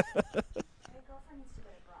needs to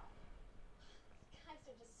go abroad. Guys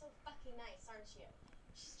are just so fucking nice, aren't you?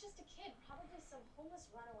 She's just a kid, probably some homeless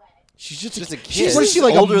runaway. She's just, Just a kid. kid. What is she,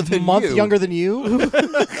 like Older a than month you. younger than you? Stop to call and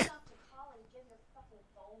give your fucking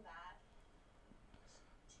phone back.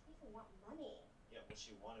 She didn't even want money. Yeah, what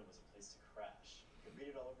she wanted was a place to crash. You could read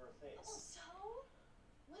it all over her face. Oh, so?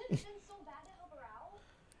 Wouldn't it have been so bad to help her out?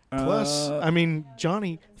 Plus, I mean,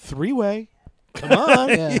 Johnny, three-way. Come on.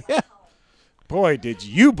 Yeah. Boy, did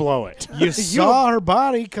you blow it. You saw her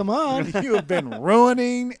body. Come on. You have been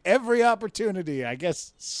ruining every opportunity. I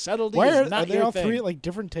guess subtlety Why is are not they your all thing. three at like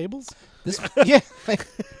different tables? This, yeah.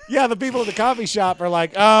 Yeah, the people at the coffee shop are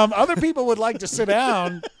like, other people would like to sit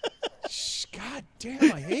down. Shh, God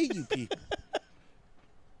damn, I hate you people.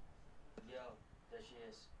 Yo, there she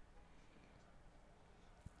is.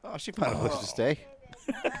 Oh, she found a place to stay.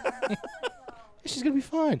 She's going to be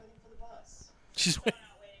fine. For the bus. She's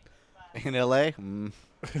In L.A.?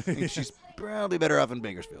 She's probably better off in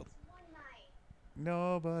Bakersfield. Why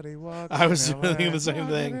Nobody walks. I was in LA. thinking the same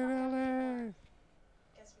thing.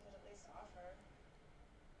 Guess we could at least offer.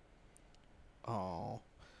 Oh.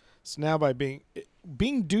 So now by being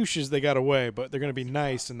douches, they got away, but they're going to be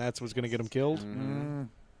nice, and that's what's going to get them killed? Mm.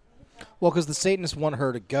 Well, because the Satanists want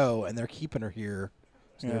her to go, and they're keeping her here.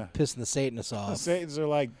 So Yeah. they're pissing the Satanists The off. Satans are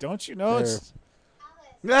like, don't you know it's...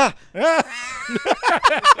 Ah,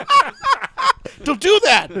 Don't do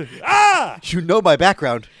that! you know my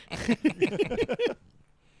background.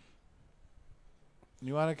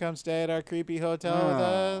 You want to come stay at our creepy hotel with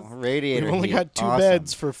us? Radiator. We've only heat. got 2 Awesome.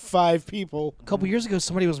 beds for 5 people. A couple years ago,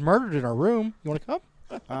 somebody was murdered in our room. You want to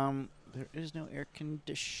come? There is no air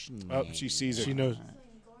conditioning. Oh, she sees it. She knows. In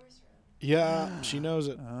Gore's room. Yeah, she knows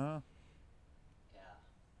it. Uh-huh.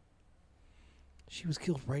 She was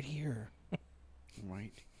killed right here.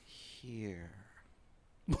 Right here.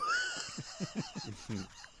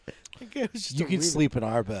 Okay, it was just You a can weird- sleep in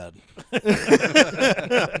our bed.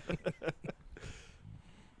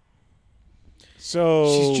 So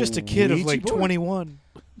She's just a kid of Ouija like board? 21.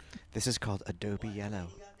 This is called Adobe Yellow.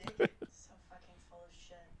 So fucking full of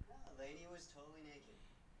shit. The lady was totally naked.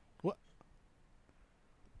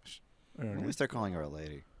 At least they're calling her a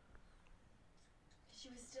lady. She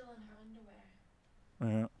was still in her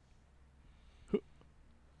underwear. Yeah. There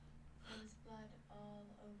was blood all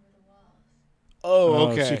over the walls. Oh,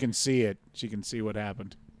 okay. She can see it. She can see what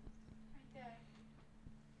happened. Right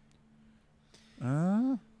there.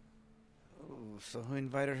 Oh, so who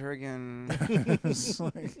invited her again? It's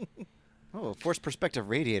like- Oh, forced perspective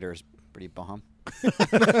radiator is pretty bomb.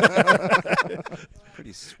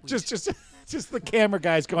 Pretty sweet. just the camera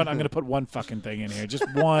guy's going, I'm going to put one fucking thing in here. Just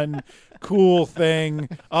one cool thing.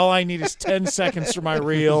 All I need is 10 seconds for my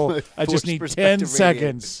reel. I just Forced need 10 perspective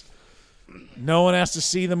seconds. No one has to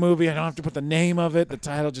see the movie. I don't have to put the name of it, the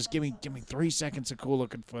title. Just give me 3 seconds of cool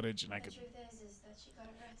looking footage, and I The could truth is that she got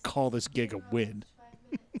arrested. call this gig a win. 5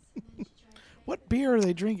 minutes, and then she tried to What beer are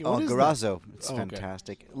they drinking? Oh, What is that? Garazo. It's Oh, okay.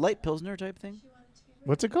 fantastic. Light Pilsner type thing? She wanted to be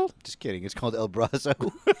What's it called? Just kidding. It's called El Brazo.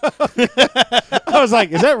 I was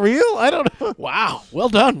like, is that real? I don't know. Wow, well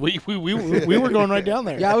done. We were going right down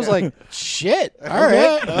there. Yeah, I was like, shit. All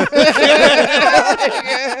right.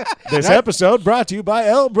 This episode brought to you by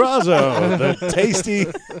El Brazo, the tasty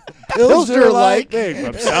Pilsner-like thing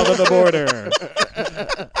from south of the border.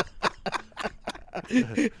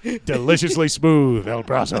 Deliciously smooth El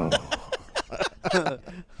Brazo.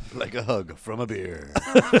 Like a hug from a beer.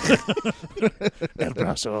 El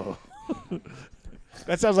Brazo.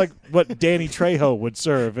 That sounds like what Danny Trejo would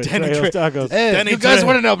serve at Danny Trejo's Tre- Tacos. Hey, Danny you guys Trejo.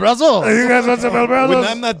 want to know Brazil? You guys want some El When Brazo?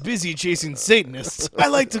 I'm not busy chasing Satanists, I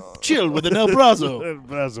like to chill with an El Brazo. El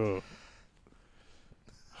Brazo.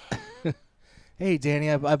 Hey, Danny,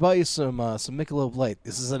 I bought you some Michelob Light.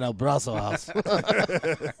 This is an El Brazo house.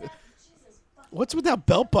 What's with that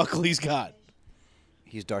belt buckle he's got?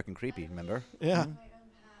 He's dark and creepy, remember? Yeah. my own path.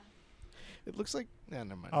 It looks like... Nah,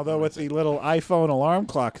 never mind. Although with the little iPhone alarm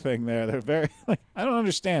clock thing there, they're very like, I don't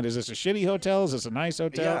understand. Is this a shitty hotel? Is this a nice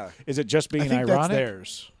hotel? Yeah. Is it just I being think that's ironic?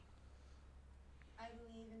 theirs. I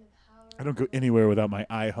believe in the power. I don't go anywhere without my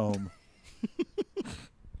iHome.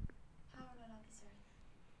 Power not on this earth.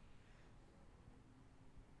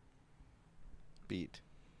 Beat.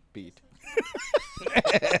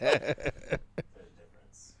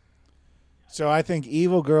 So I think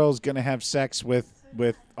Evil Girl's gonna have sex with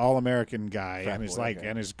All American guy, Frat and his boy, like, okay.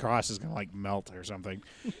 and his cross is gonna like melt or something,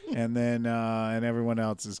 and then and everyone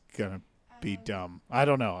else is gonna be dumb. I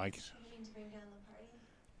don't know. You mean to bring down the party?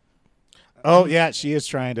 Oh yeah, she is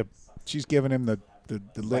trying to. She's giving him the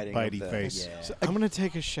lip Biting bitey of the- face. yeah. I'm going to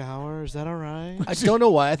take a shower. Is that all right? I don't know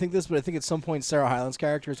why I think this, but I think at some point Sarah Hyland's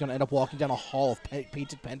character is going to end up walking down a hall of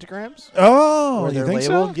painted pentagrams. Oh, where you they're think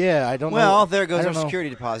labeled. so? Yeah, I don't know. Well, there goes I our don't know. security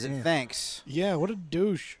deposit. Thanks. Yeah, what a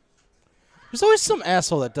douche. There's always some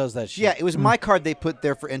asshole that does that shit. Yeah, it was my card they put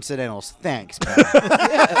there for incidentals. Thanks, pal.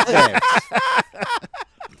 Thanks.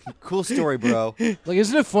 Cool story, bro. Like,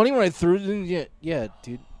 isn't it funny when I threw it in? Yeah, yeah,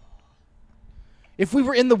 dude. If we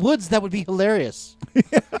were in the woods, that would be hilarious.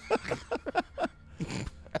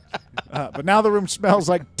 But now the room smells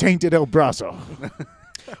like tainted El Brazo.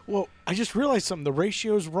 Well, I just realized something. The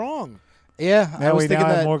ratio's wrong. Yeah, Now I was we thinking now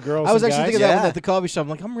have that. more girls I was than actually guys? thinking that Yeah. one at the coffee shop. I'm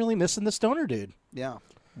like, I'm really missing the stoner dude Yeah.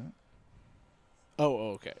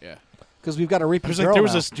 Oh, okay, yeah. because we've got a repeat There's girl like there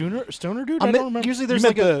was now. a stoner dude. I I meant- don't remember. Usually You there's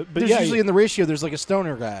meant like a. the- but There's yeah, usually in the ratio there's like a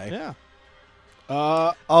stoner guy. yeah.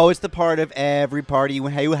 Oh, it's the part of every party you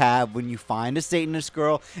have when you find a Satanist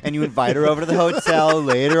girl and you invite her over to the hotel.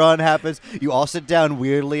 Later on happens. You all sit down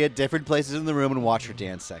weirdly at different places in the room and watch her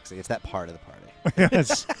dance sexy. It's that part of the party.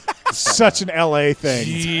 Yes. Such an LA thing.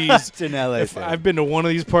 Jeez. It's an LA thing. I've been to one of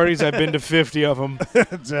these parties. I've been to 50 of them, I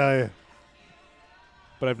tell you.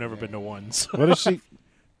 but I've never been to one. So. What is she?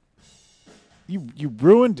 You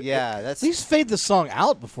ruined. Yeah, that's. At least fade the song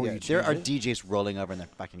out before Yeah, you there change are it. DJs rolling over in their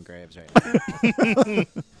fucking graves right now.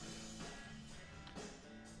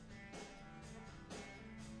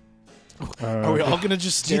 Are we all gonna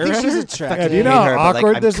just Do you stare think at she's her? attractive? Yeah, do you know hate how her, but,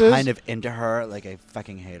 awkward I'm this is? kind of into her. Like, I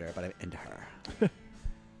fucking hate her, but I'm into her.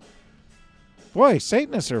 Boy,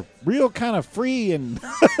 Satanists are real kind of free and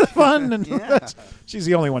fun, and Yeah. she's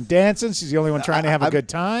the only one dancing. She's the only one trying to have a I'm- good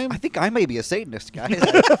time. I think I may be a Satanist, guys.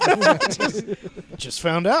 Just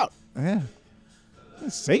found out. Yeah,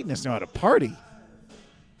 Satanists know how to party.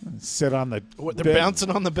 Sit on the. What, they're bed.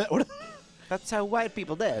 bouncing on the bed. What? That's how white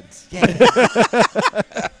people dance.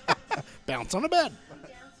 Bounce on a bed.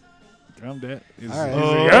 I'm dead. He's, All right. he's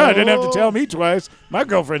like, "Yeah, I didn't have to tell me twice. My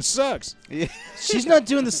girlfriend sucks." She's not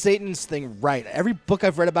doing the Satan's thing right. Every book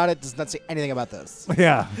I've read about it does not say anything about this.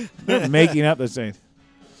 Yeah, they're making up the same.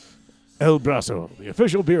 El Brazo, the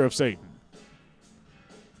official beer of Satan.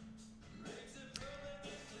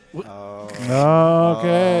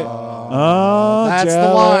 Okay. Oh, That's the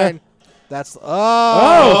Jella. line. That's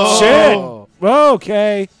Oh, shit.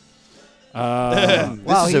 Okay. Wow,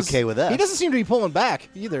 This is he's- okay with us. He doesn't seem to be pulling back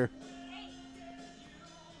either.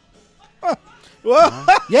 Whoa!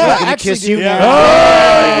 Yeah, gonna actually, kiss you dude. now.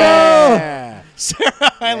 Yeah. Sarah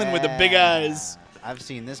Hyland with the big eyes. I've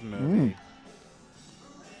seen this movie.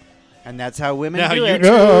 And that's how women Now do you it. too.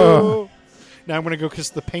 Oh. Now I'm gonna go kiss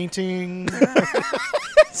the painting.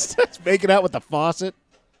 Starts making out with the faucet.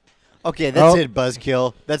 Okay, that's Oh. it,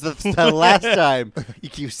 Buzzkill. That's the last time. You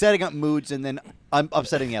keep setting up moods and then I'm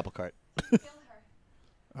upsetting the apple cart. Kill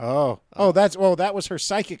her. Oh, that was her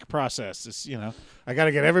psychic process. It's, I got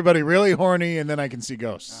to get everybody really horny, and then I can see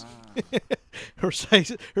ghosts. her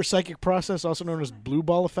psychic process, also known as blue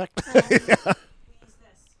ball effect.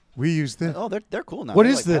 We use this. Oh, they're cool now. What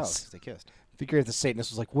They're is like this? pals. They kissed. Be great if the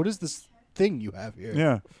Satanist was like, "What is this thing you have here?"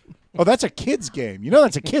 Yeah. Oh, that's a kid's game. You know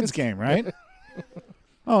that's a kid's game, right?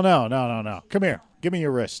 Oh no. Come here. Give me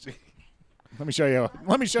your wrist. Let me show you.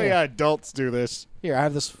 Let me show you how adults do this. Here, I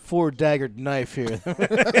have this 4-daggered knife here.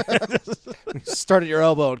 Start at your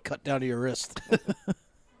elbow and cut down to your wrist. We're willing?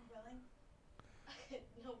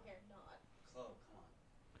 No, we're not. Chloe,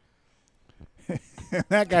 come on.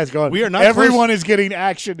 That guy's going. We are not Everyone is getting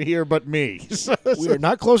action here, but me. We are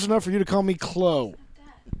not close enough for you to call me Chloe. Dad.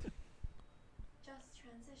 Just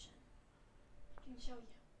transition. I can show you.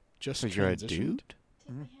 Just So you're a transitioned. dude? Take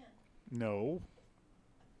my hand. No.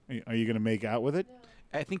 Are you going to make out with it?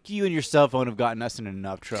 I think you and your cell phone have gotten us in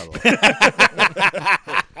enough trouble.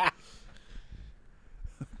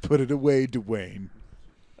 Put it away, Dwayne.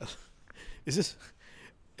 Is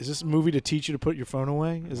this a movie to teach you to put your phone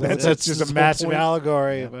away? Is that That's just his a whole massive point?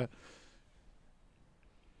 allegory. Of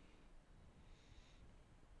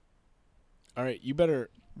All right, you better.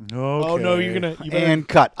 okay. Oh no, you better. And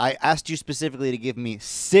cut. I asked you specifically to give me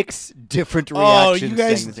 6 different Oh, reactions. you saying the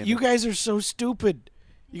guys, same you thing. guys are so stupid.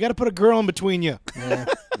 You got to put a girl in between you.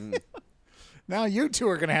 Now you two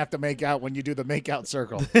are going to have to make out when you do the make out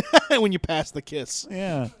circle. when you pass the kiss.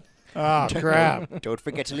 Yeah. Oh, crap. Don't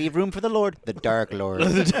forget to leave room for the Lord, the Dark Lord.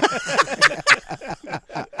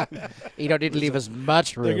 You don't need to leave as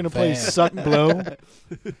much room. They're gonna play fam. suck blow.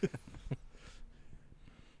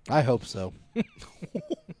 I hope so.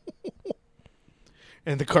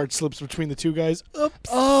 And the card slips between the two guys. Oops.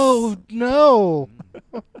 Oh no!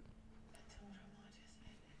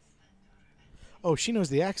 Oh, she knows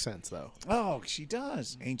the accents though. Oh, she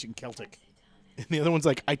does. Ancient Celtic. And the other one's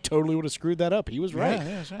like, I totally would have screwed that up. He was right.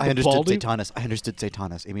 Yeah, yeah, I understood Baldy? Satanus. I understood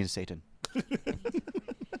Satanus. It means Satan.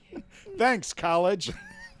 Thanks, college.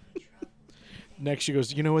 Next, she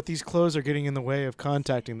goes, you know what? These clothes are getting in the way of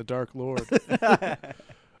contacting the Dark Lord.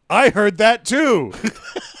 I heard that too. Share.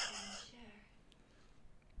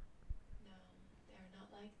 No, they're not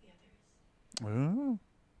like the others. Oh.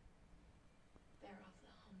 They're of the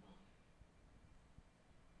humble.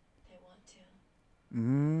 They want to.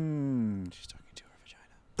 She's talking to her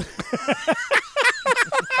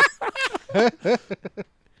vagina.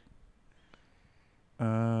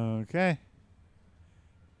 Okay.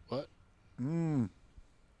 What? Mm.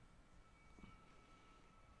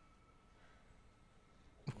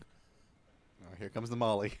 Oh, here comes the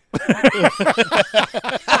Molly.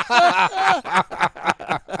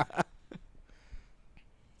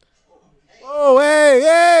 Oh, hey,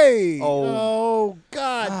 hey. Oh. Oh,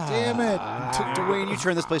 God damn it. Dwayne, you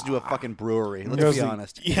turned this place into a fucking brewery. Let's Yes. be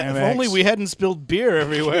honest. Yeah, if MX. only we hadn't spilled beer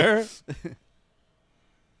everywhere.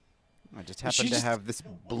 I just happened She to just- have this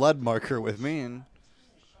blood marker with me, and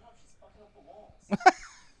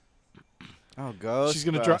Oh, ghost. She's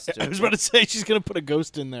gonna drop. I was about to say she's gonna put a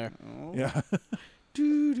ghost in there. Yeah.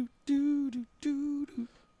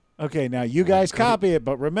 Okay, now you guys copy it,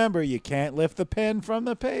 but remember, you can't lift the pen from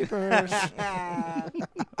the papers.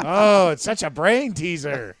 Oh, it's such a brain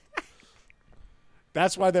teaser.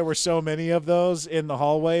 That's why there were so many of those in the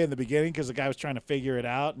hallway in the beginning, because the guy was trying to figure it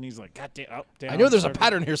out, and he's like, God damn. Oh, damn I know there's a circle.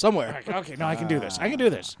 pattern here somewhere. Like, okay, no, I can do this. I can do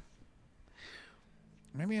this.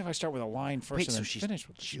 Maybe if I start with a line first Wait, and so then she's finish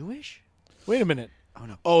with this. Jewish? Wait a minute. Oh,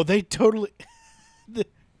 no. Oh, they totally.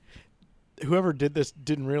 Whoever did this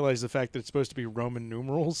didn't realize the fact that it's supposed to be Roman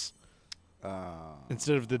numerals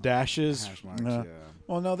instead of the dashes. Hash marks, No. yeah.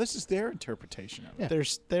 Well, no, this is their interpretation of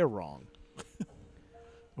it. They're wrong.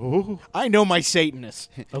 I know my Satanist.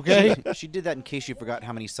 Okay. She did that in case you forgot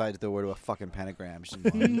how many sides there were to a fucking pentagram. She's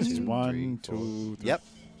She's 1, 2, one, 3, two, 4. three. Yep.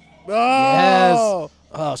 Oh! Yes.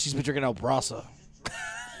 Oh, she's been drinking El Brasa.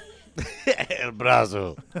 El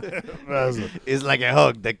brazo. It's like a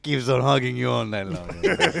hug that keeps on hugging you all night long.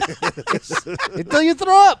 Until you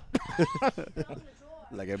throw up.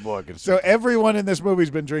 Like a boy can So everyone in this movie's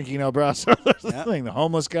been drinking El Braso. That's the Yeah. thing. The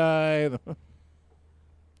homeless guy.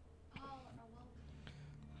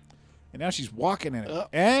 And now she's walking in it.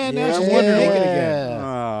 And now she's Yeah. naked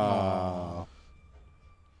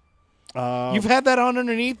again. You've had that on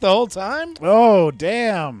underneath the whole time? Oh,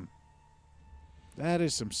 damn. That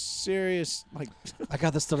is some serious, like, I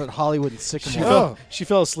got this done at Hollywood and She Sycamore. fell, she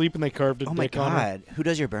fell asleep and they carved a Oh, my dick on her. God. Who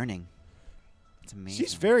does your burning? It's amazing.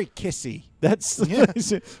 she's very kissy. That's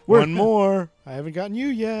One more. I haven't gotten you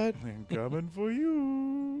yet. I'm coming for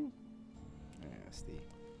you. Nasty.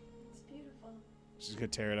 It's beautiful. She's going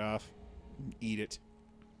to tear it off and eat it.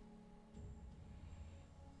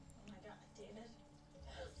 Oh my god, David.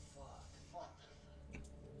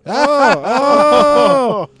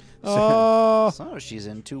 Oh, oh. So she's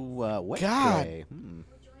into wet God. play. We're joined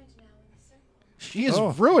now in the circle. She has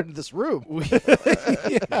ruined this room.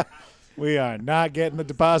 Yeah. We are not getting the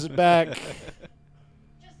deposit back. Just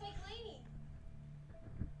like Lainey.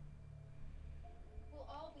 We'll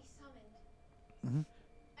all be summoned. And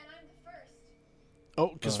I'm the first. Oh,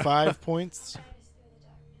 because 5 points. Guide us through the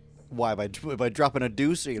darkness. Why? By dropping a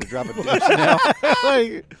deuce? Are you going to drop a deuce now?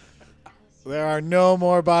 There are no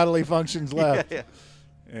more bodily functions left.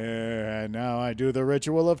 And now I do the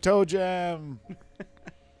ritual of toe jam. I'll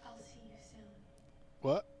see you soon.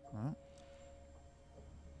 What?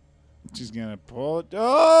 She's gonna pull it.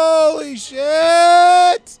 Holy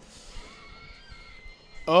shit!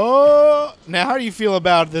 Oh, now how do you feel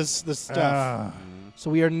about this stuff? Ah. So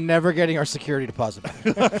we are never getting our security deposit back.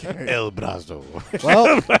 El brazo.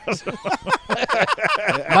 Well, might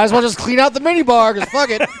as well just clean out the minibar, because fuck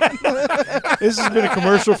it. This has been a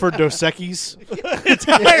commercial for Dos Equis.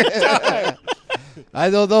 I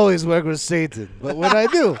don't always work with Satan, but when I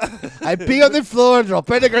do, I pee on the floor, draw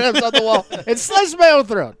pentagrams on the wall, and slice my own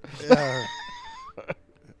throat.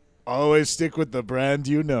 Always stick with the brand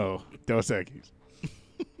you know. Dos Equis.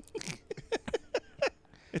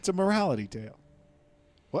 It's a morality tale.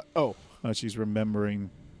 What? Oh, Oh, she's remembering.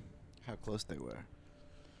 How close they were.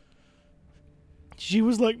 she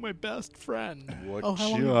was like my best friend. What Oh,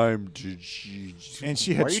 how long- time did she... And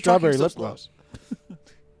she Why had are you strawberry talking so lip slow?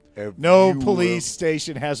 gloss. No You, police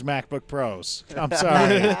station has MacBook Pros. I'm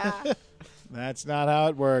sorry. That's not how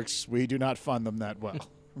it works. We do not fund them that well.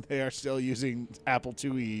 They are still using Apple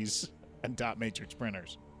IIes and dot matrix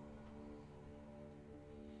printers.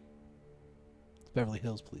 Beverly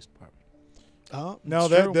Hills Police Department. Oh, No,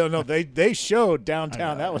 it's true. they showed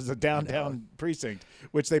downtown. That was the downtown precinct,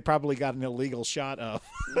 which they probably got an illegal shot of.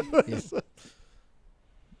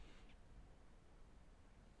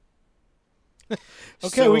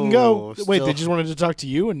 Okay, we can go. So, Wait, still- they just wanted to talk to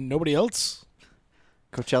you and nobody else?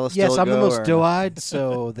 Coachella still Yes, I'm the go, most or- doe-eyed,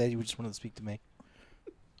 so they just wanted to speak to me.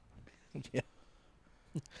 Yeah.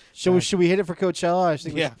 Should we hit it for Coachella? I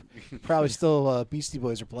think Yeah. we should probably still Beastie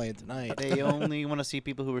Boys are playing tonight. They only want to see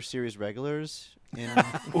people who are series regulars in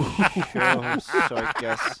shows. So I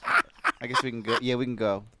guess we can go. Yeah, we can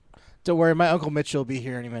go. Don't worry, my Uncle Mitch will be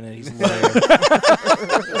here any minute. He's a lawyer.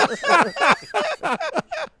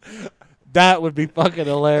 That would be fucking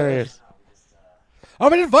hilarious.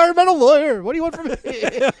 I'm an environmental lawyer. What do you want from me?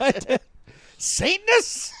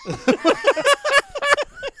 Satanists?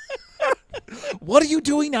 What are you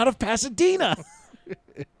doing out of Pasadena?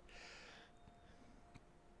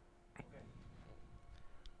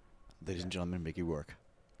 Ladies and gentlemen, Mickey Rourke.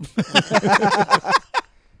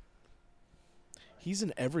 He's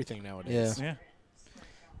in everything nowadays. Yeah.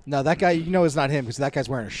 No, that guy, you know, is not him because that guy's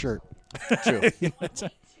wearing a shirt. True. 2 days. We should have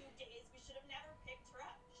never picked her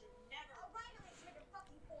up. Should never. All right, I make a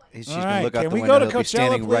fucking point. She's All gonna right, look out can the we window. go to He'll be Coachella,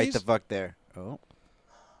 standing right please? the fuck there. Oh. All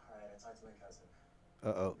right, I talked to my cousin.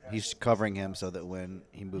 Uh-oh. He's covering him so that when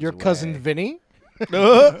he moves Your away. cousin Vinny?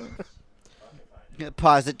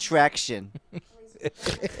 Pause attraction.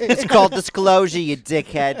 It's called disclosure, you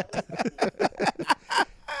dickhead.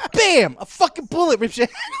 Bam! A fucking bullet rips your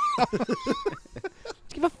head off.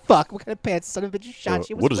 Give a fuck what kind of pants son of a bitch shot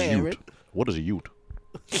she was what is wearing. ute? What is a ute?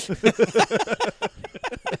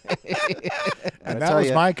 And I that tell was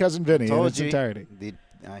ya, my cousin Vinny in told its you, entirety.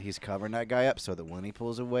 He's covering that guy up so that when he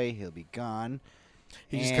pulls away, he'll be gone.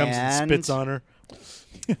 He just comes and spits on her.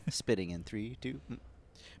 Spitting in 3, 2.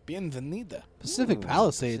 Bienvenida. Pacific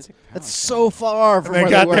Palisades. Pacific That's Palisades. so far from They where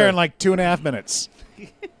got they were. there in like 2.5 minutes.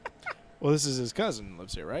 Well, this is his cousin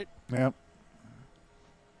lives here, right? Yep.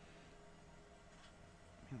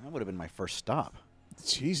 Man, that would have been my first stop.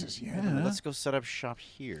 Jesus, yeah. Let's go set up shop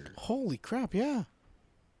here. Holy crap, yeah.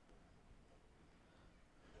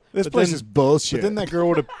 This But place then- is bullshit. But then that girl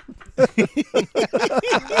would have...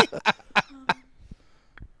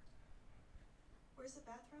 Where's the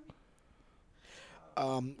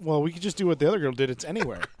bathroom? well, we could just do what the other girl did. It's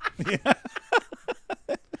anywhere.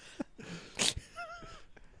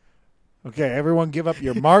 Okay, everyone give up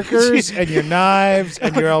your markers and your knives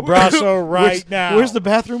and your El Brazo right now. Where's the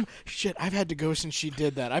bathroom? Shit, I've had to go since she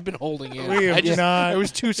did that. I've been holding it. We have not- I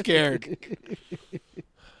was too scared.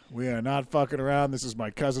 We are not fucking around. This is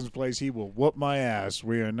my cousin's place. He will whoop my ass.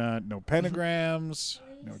 We are not. No pentagrams.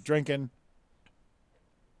 No drinking.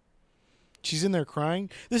 She's in there crying.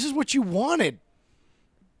 This is what you wanted.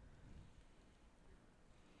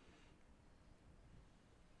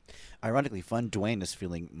 Ironically, Fun Dwayne is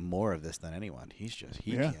feeling more of this than anyone. He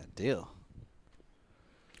Yeah. can't deal.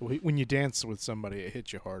 When you dance with somebody, it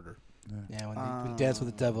hits you harder. Yeah, when you dance with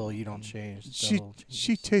the devil, you don't change. The devil changes.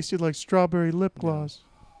 She tasted like strawberry lip gloss.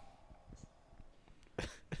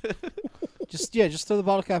 Just throw the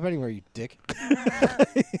bottle cap anywhere, you dick.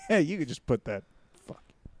 Yeah, you could just put that. Fuck.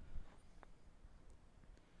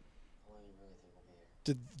 How long you really think we'll be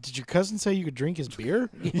here? Did your cousin say you could drink his beer?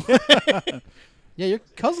 Yeah, your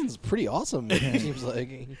cousin's pretty awesome. It seems like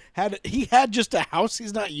He had just a house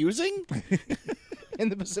he's not using? in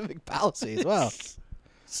the Pacific Palisades. Wow,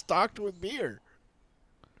 Stocked with beer.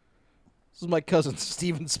 this is my cousin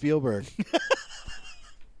Steven Spielberg.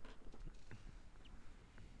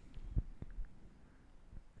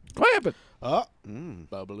 What happened? Oh,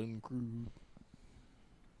 bubbling crude.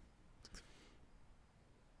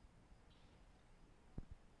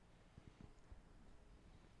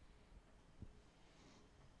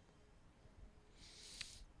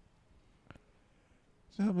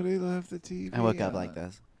 Somebody left the TV. I woke up on. like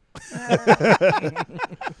this.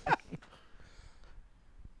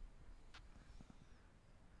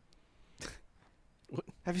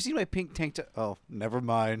 Have you seen my pink tank top? Oh, never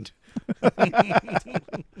mind.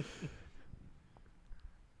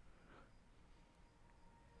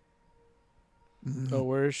 Oh,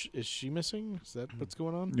 where is she missing? Is that what's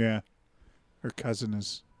going on? Yeah. Her cousin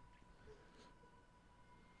is.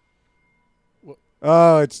 What?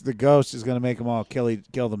 Oh, it's the ghost is going to make them all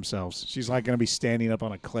kill themselves. She's like going to be standing up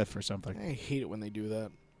on a cliff or something. I hate it when they do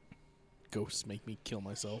that. Ghosts make me kill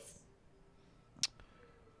myself.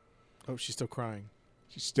 Oh, she's still crying.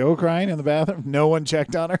 She's still crying in the bathroom. No one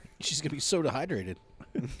checked on her. She's gonna be so dehydrated.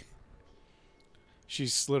 She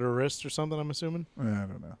slit her wrist or something, I'm assuming. I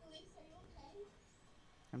don't know.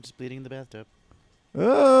 I'm just bleeding in the bathtub.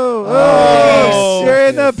 Oh, you're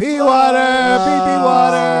in the pee water. Pee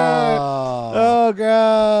water. Oh,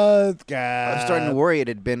 gross. God. I was starting to worry it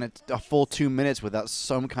had been a full 2 minutes without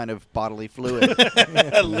some kind of bodily fluid.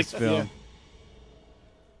 This film.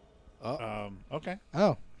 Okay.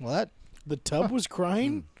 Oh, well that The tub was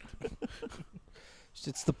crying?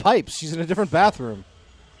 it's the pipes. She's in a different bathroom.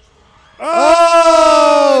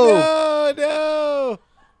 Oh, no.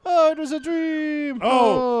 Oh, it was a dream.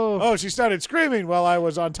 Oh, she started screaming while I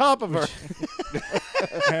was on top of her.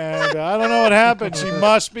 And I don't know what happened. She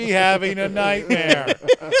must be having a nightmare.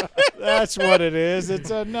 That's what it is. It's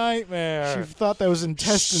a nightmare. She thought that was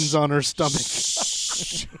intestines on her stomach.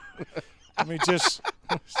 Let me just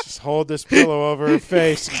hold this pillow over her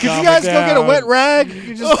face. Could you guys go get a wet rag?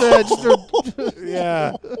 You just,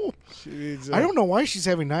 Yeah. She needs I don't know why she's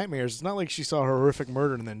having nightmares. It's not like she saw a horrific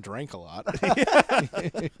murder and then drank a lot.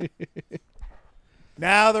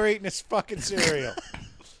 Now they're eating this fucking cereal.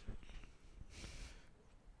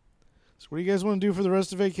 So what do you guys want to do for the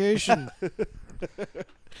rest of vacation?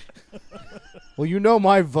 well, you know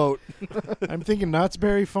my vote. I'm thinking Knott's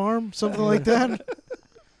Berry Farm, something like that.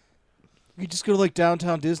 You just go to like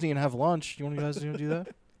downtown Disney and have lunch. You want guys to do that?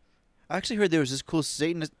 I actually heard there was this cool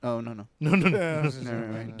Satanist. Oh, no. No. Never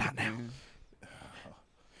mind. Not now.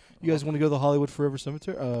 You guys want to go to the Hollywood Forever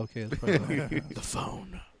Cemetery? Oh, okay. That's probably The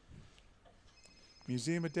phone.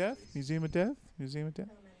 Museum of Death? Museum of Death? Museum of Death?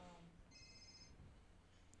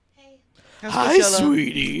 Hey. Hi,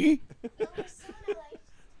 sweetie. No, we're still in LA.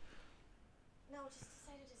 No, just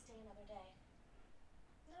decided to stay another day.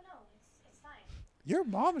 No, it's fine. Your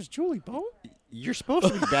mom is Julie Bowen? You're supposed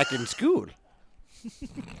to be back in school.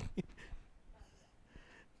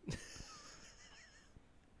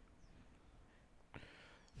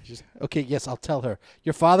 Okay, yes, I'll tell her.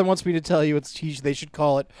 Your father wants me to tell you they should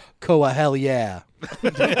call it Koa Hell Yeah.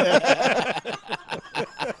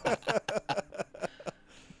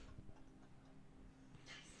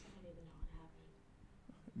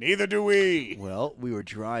 Neither do we. Well, we were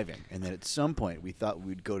driving, and then at some point we thought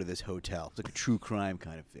we'd go to this hotel. It's like a true crime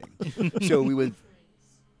kind of thing. So we went.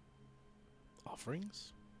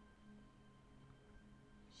 Offerings?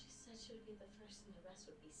 She said she would be the first and the rest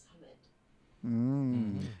would be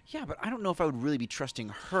summoned. Yeah, but I don't know if I would really be trusting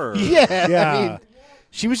her. Yeah. Yeah. I mean,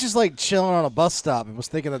 she was just like chilling on a bus stop and was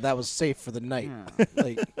thinking that was safe for the night.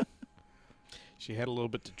 Like She had a little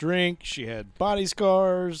bit to drink. She had body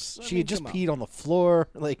scars. she had just peed on the floor.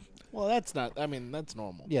 Like, Well, that's not. I mean, that's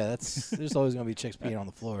normal. yeah, there's always gonna be chicks peeing on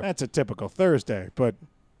the floor. That's a typical Thursday, but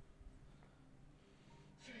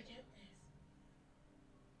Forget this.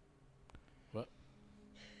 What?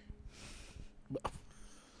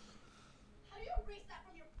 How do you erase that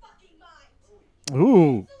from your fucking mind?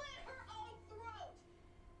 ooh. Slit her own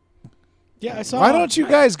throat. Yeah, I saw. Why don't you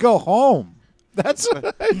guys go home? That's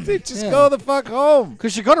they just go the fuck home.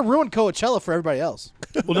 Because you're gonna ruin Coachella for everybody else.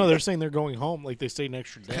 Well, no, they're saying they're going home. Like they stayed an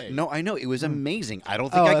extra day. No, I know. It was amazing. I don't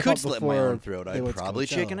think Oh, I I could thought slit my before own throat. they I'd went to probably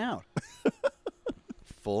Coachella. chicken out.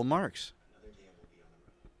 Full marks.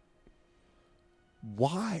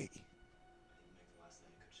 Why?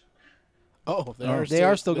 Oh, They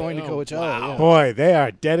are still going to oh, Coachella. wow. Yeah. Boy, they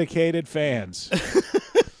are dedicated fans.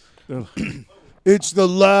 It's the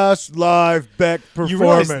last live Beck You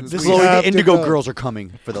realize performance. this We is- Chloe, have the to Indigo go. Girls are coming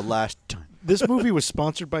for the last time. This movie was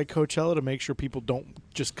sponsored by Coachella to make sure people don't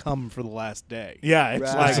just come for the last day. Yeah, it's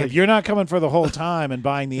Right. like if you're not coming for the whole time and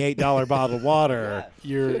buying the $8 bottled water,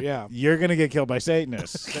 you're gonna get killed by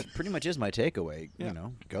Satanists. That pretty much is my takeaway. Yeah. You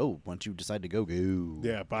know, go. Once you decide to go, go.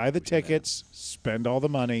 Yeah, buy the tickets, spend all the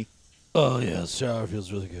money. Oh yeah, shower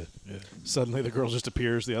feels really good. Yeah. Suddenly, the girl just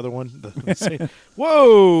appears. The other one.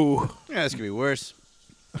 Whoa! Yeah, this could be worse.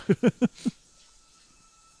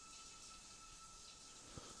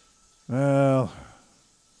 Well,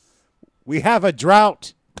 we have a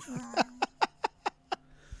drought.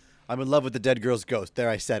 I'm in love with the dead girl's ghost. There,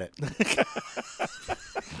 I said it.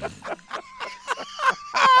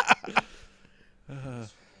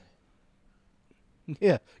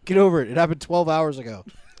 Yeah, get over it. It happened 12 hours ago.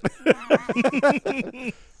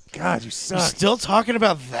 God, you You're suck. still talking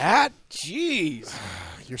about that? Jeez.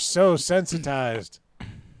 You're so sensitized. I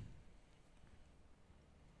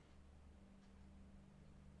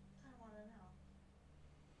want to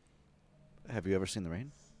know. Have you ever seen the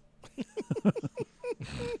rain? It's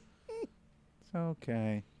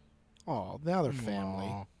okay. Oh, now they're family.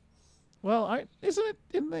 Aw. Well,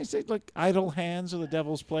 didn't they say like idle hands are the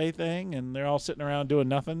devil's plaything, and they're all sitting around doing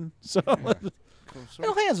nothing? So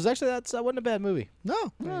No Hands was actually that wasn't a bad movie. No.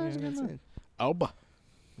 No, it was a good movie. Alba.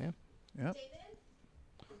 Yep. David?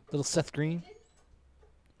 Little Seth Green.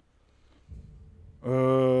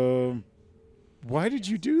 Why did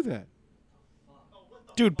you do that?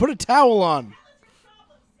 Dude, put a towel on.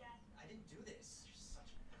 I didn't do this. You're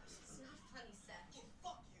such a pussy. It's not funny, Seth. Oh,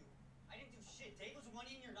 fuck you. I didn't do shit. Dave was one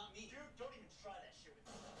in, you're not me. Dude, don't even try that shit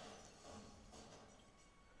with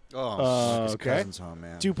me. Oh, his okay. cousin's home,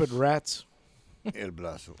 man. Stupid rats. El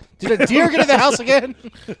Blaso. Did a deer get in the house again?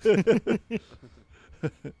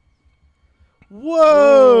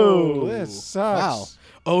 Whoa. This sucks. Wow.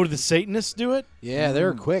 Oh, did the Satanists do it? Yeah, they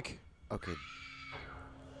were quick. Okay.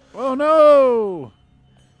 Oh no!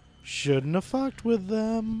 Shouldn't have fucked with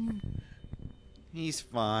them. He's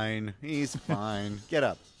fine. He's fine. Get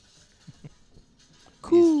up.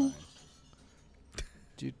 Cool. He's fine.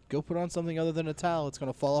 Dude, go put on something other than a towel. It's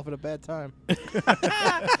going to fall off at a bad time.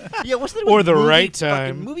 Yeah, what's the Or with the movie right fucking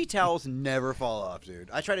time. Movie towels never fall off,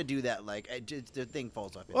 dude. I try to do that, like the thing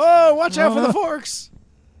falls off. Oh, watch out for the forks.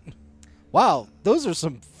 Wow, those are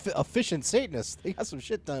some efficient Satanists. They got some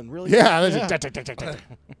shit done. Really. Yeah, Yeah.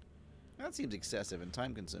 That seems excessive and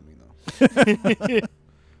time consuming, though.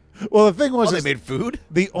 Well, the thing was, Oh, they is made food?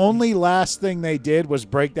 the only last thing they did was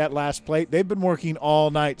break that last plate. They've been working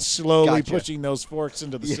all night, slowly Gotcha. pushing those forks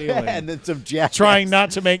into the ceiling, and then some jackass. trying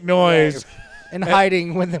not to make noise. And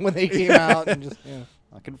hiding when they came out. And just, yeah.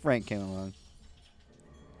 Fucking Frank came along.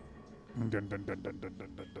 Dun, dun, dun, dun, dun, dun, dun,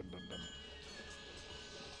 dun, dun.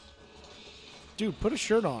 Dude, put a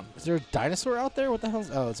shirt on. Is there a dinosaur out there? What the hell?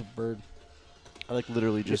 Oh, it's a bird. I like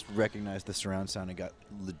literally just recognized the surround sound and got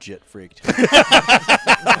legit freaked. It's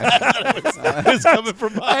coming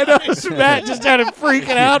from I know. Matt just started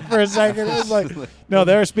freaking out for a second. It was like, no,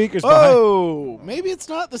 there are speakers behind. Oh, maybe it's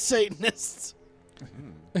not the Satanists.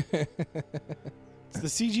 It's the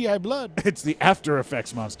CGI blood. It's the After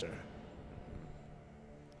Effects monster.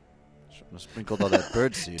 Shouldn't have sprinkled all that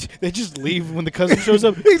bird seed. They just leave when the cousin shows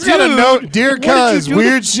up. He's got a note. Dear what did you cuz, do?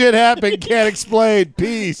 weird shit happened. Can't explain.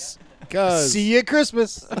 Peace. Cuz. See you at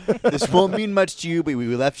Christmas. This won't mean much to you, but we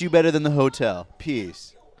left you better than the hotel.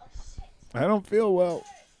 Peace. I don't feel well.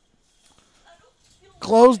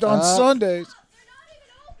 Closed on Sundays.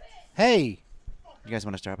 Hey. You guys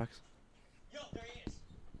want a Starbucks?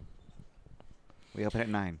 We open at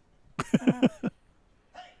 9.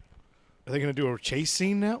 Are they going to do a chase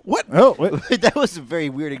scene now? What? Oh, wait. That was a very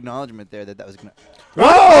weird acknowledgement there that was going to...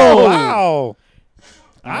 Oh, wow.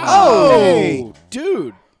 Oh, Hey.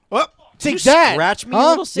 dude. Oh, Take you that. scratch me, huh?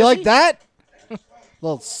 little You like sissy? that?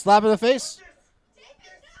 Little slap in the face.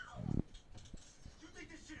 You think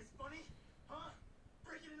this shit is funny? Huh?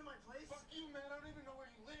 Breaking into my place? Fuck you, man. I don't even know where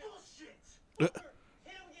you live. Bullshit.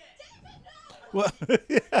 Hit him again. what? Break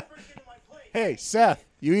into my place. Hey, Seth,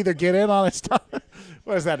 you either get in on his stuff.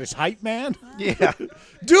 What is that, his hype man? Yeah.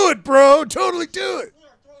 Do it, bro. Totally do it. We're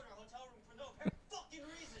throwing our hotel room for no apparent fucking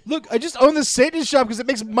reason. Look, I just own this Satan shop because it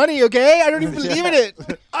makes money, okay? I don't even believe in it.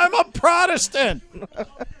 I'm a Protestant.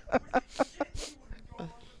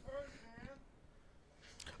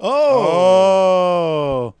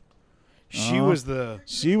 Oh. Oh. She was the...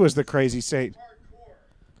 She was the crazy Satan.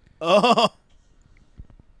 Oh.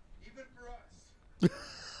 Even for us.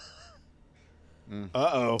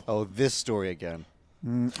 Uh-oh. Oh, this story again.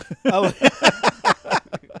 Oh. Fucking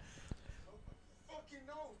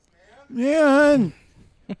knows, man. Man.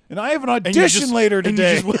 And I have an you audition just- later and you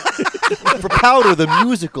today. For Powder, the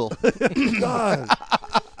musical. God. musical.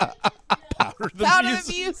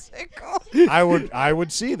 I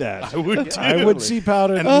would see that. I would, too. I would see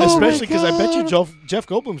Powder. And Oh, especially my because I bet you God. Jeff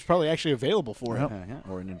Goldblum's probably actually available for it. Yep.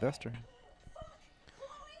 Yeah, or an investor.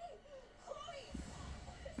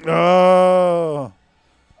 Oh.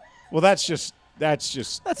 Well, that's just That's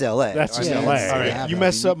L.A. That's just Yeah, LA. it's- All right, Yeah, you but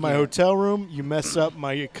mess up my hotel room, you mess up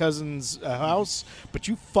my cousin's house, but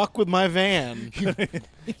you fuck with my van. You've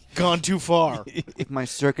gone too far. My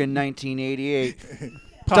circa 1988.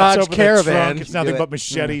 pops Dodge open the Caravan. trunk, it's nothing Do it. but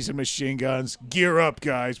machetes and machine guns. Gear up,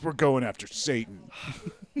 guys. We're going after Satan.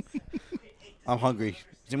 I'm hungry.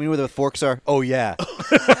 Does anyone know where the forks are? Oh, yeah.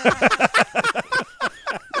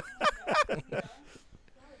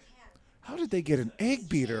 How did they get an egg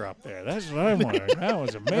beater up there? That's what I'm wondering. That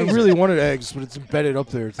was amazing. I really wanted eggs, but it's embedded up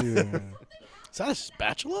there, too. Is that a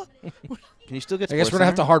spatula? Can you still get I guess Sports we're going to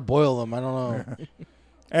have to Center? hard boil them. I don't know.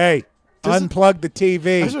 Hey, Does it- unplug the I was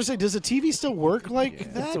TV. going to say, does the TV still work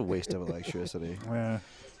like That's that? a waste of electricity.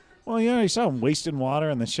 Well, you saw them wasting water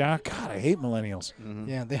in the shower. God, I hate millennials.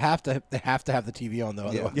 Yeah, they have to have the TV on, though.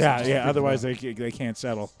 Otherwise Yeah. Otherwise, they can't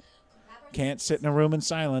settle. Can't sit in a room in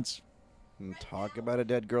silence. And talk about a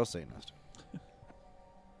dead girl Satanist.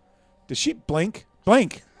 Does she blink?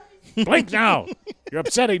 Blink. Blink now. You're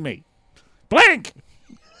upsetting me. Blink.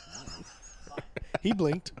 He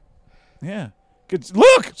blinked. Yeah. Good.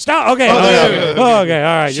 Look. Stop. Okay. Okay. Okay.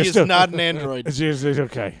 All right. She You're is still not an android. She's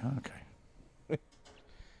okay.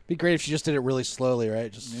 be great if she just did it really slowly,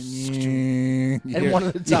 right? Just You and hear- one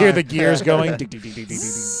at a You hear time. the gears going. Tick, tick, tick, tick, tick,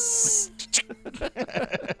 tick,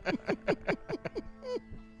 tick.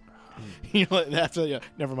 You know, after,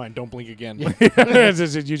 never mind. Don't blink again. You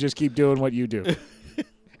just keep doing what you do.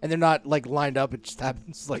 and they're not like lined up. It just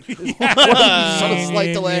happens like this. One on a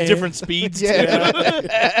slight delay. Different speeds. Yeah.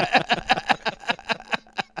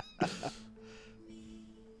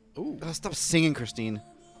 Ooh. Oh, stop singing, Christine.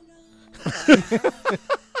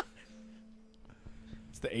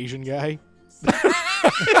 It's the Asian guy.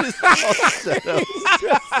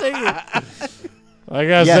 I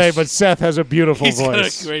gotta Yes. say, but Seth has a beautiful He's got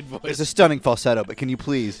voice. a great It's voice. a stunning falsetto, but can you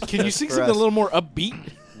please? Can you sing for something a us? little more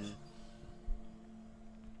upbeat?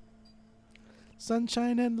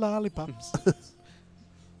 Sunshine and lollipops.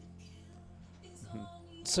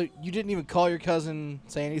 So you didn't even call your cousin,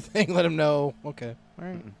 say anything, let him know. Okay, all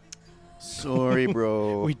right. Sorry,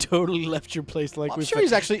 bro. We totally left your place like I'm we. sure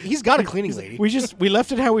he's got a cleaning lady. We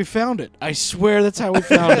left it how we found it. I swear that's how we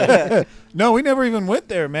found it. No, we never even went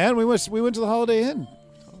there, man. We went to the Holiday Inn.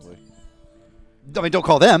 I mean, don't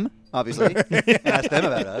call them. obviously. Ask them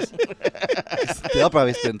about us. They'll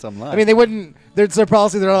probably spend some line. I mean, they wouldn't. It's their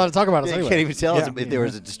policy. They're not allowed to talk about us they anyway. can't even tell us Yeah. if there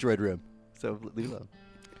was a destroyed room. So leave it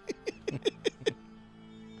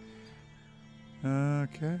alone.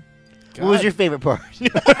 Okay. What was your favorite part?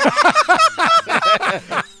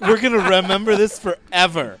 We're going to remember this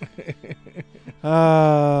forever.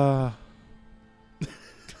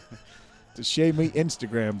 It's a shame we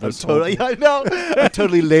Instagram I'm this. totally, I know. I'm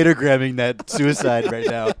totally later gramming that suicide right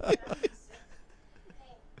now. Hey, it's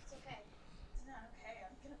okay. It's not okay.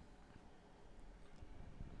 I'm gonna.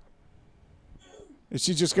 Is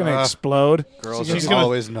she just gonna explode? Girls She's are gonna-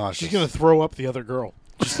 always nauseous. She's going to throw up the other girl.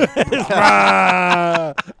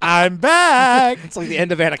 I'm back. It's like the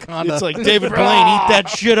end of Anaconda. It's like, David Blaine, eat that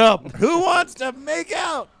shit up. Who wants to make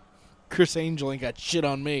out? Chris Angel ain't got shit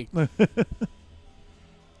on me.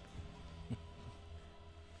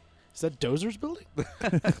 Is that Dozer's building?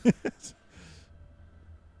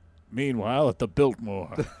 Meanwhile, at the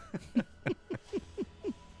Biltmore.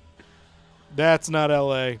 That's not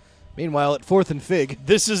L.A. Meanwhile, at 4th and Fig.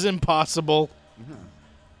 This is impossible.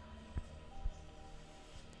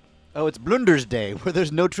 Oh, it's Blunder's Day, where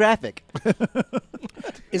there's no traffic.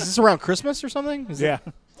 Is this around Christmas or something? Is Yeah.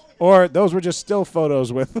 Or those were just still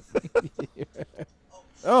photos with.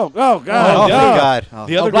 oh God. Oh, no. thank God. Oh.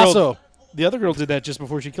 The other Blasso. girl. The other girl did that just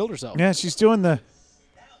before she killed herself. Yeah, she's doing the.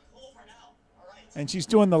 And she's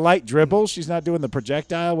doing the light dribble. She's not doing the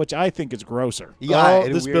projectile, which I think is grosser. Yeah, Oh,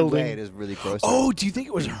 in this a weird building. way, it is really gross. Oh, do you think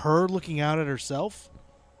it was her looking out at herself?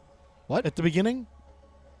 What? At the beginning?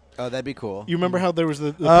 Oh, that'd be cool. You remember how there was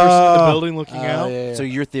the person in the building looking out? Yeah. So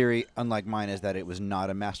your theory, unlike mine, is that it was not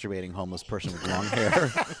a masturbating homeless person with long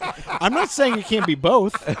hair. I'm not saying it can't be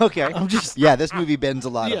both. Okay. I'm just. Yeah, this movie bends a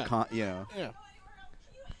lot Yeah. of, you know. Yeah.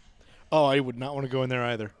 Oh, I would not want to go in there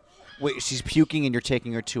either. Wait, she's puking and you're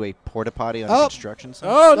taking her to a porta potty on Oh. construction site?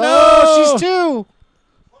 Oh no, Oh, she's 2.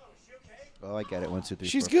 Oh, I get it. 1, 2, 3,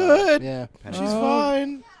 She's 4, 5. good. Yeah. She's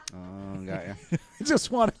fine. Oh, got you. I just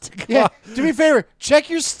wanted to. Yeah. Do me a favor. Check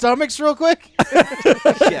your stomachs real quick.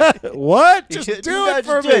 Yeah. What? Just You should- do no, it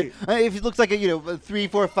for just do me. it. If it looks like a 3,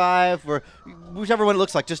 4, 5, or whichever one it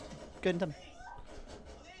looks like, just go ahead and tell me.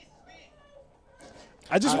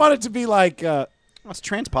 I just want it to be like. Oh, it's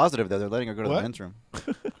trans positive though. They're letting her go to What? the men's room.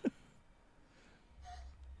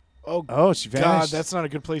 Oh, She God, vanished. that's not a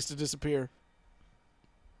good place to disappear.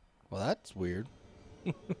 Well, that's weird.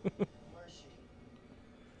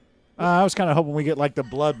 I was kind of hoping we get like the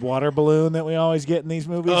blood water balloon that we always get in these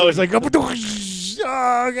movies. Oh, It's like, oh The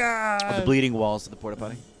God. bleeding walls of the porta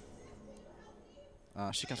potty.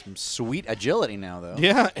 She got some sweet agility now, though.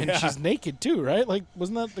 Yeah, and she's naked too, right? Like,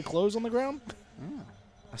 wasn't that the clothes on the ground?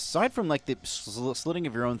 Aside from like the slitting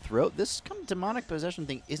of your own throat, this kind of demonic possession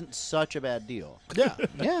thing isn't such a bad deal. Yeah.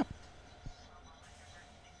 Yeah.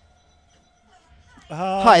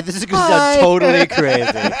 Hi, this is going to sound totally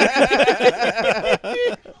crazy.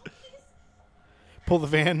 Pull the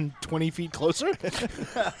van 20 feet closer.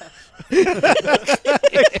 Well,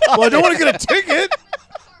 I don't want to get a ticket.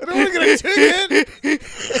 I don't want to get a ticket.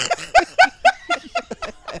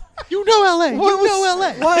 You know L.A. You know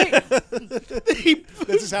L.A. Why?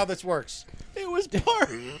 This is how this works. It was part.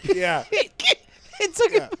 Yeah. It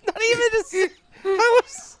took not even a.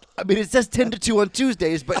 I mean, it says 10 to 2 on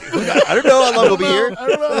Tuesdays, but I don't know how long we'll be here. I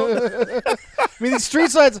don't know. I mean, these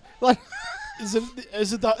street signs. Like, Is it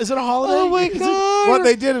a holiday? oh my Is it- God. What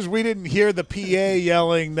they did is we didn't hear the PA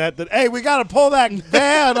yelling that hey, we got to pull that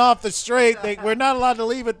van off the straight. We're not allowed to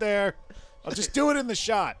leave it there. I'll just do it in the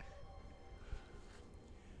shot.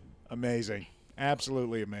 Amazing.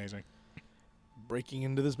 Absolutely amazing. Breaking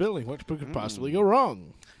into this building. What could possibly go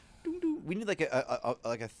wrong? We need like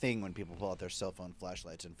a thing when people pull out their cell phone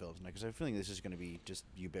flashlights in films, because I'm feeling this is going to be just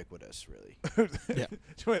ubiquitous, really. Yeah.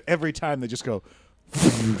 Every time they just go,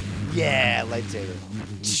 Yeah, lightsaber.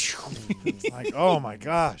 it's like, oh my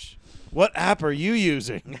gosh, what app are you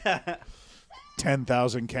using?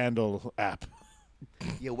 10,000 candle app.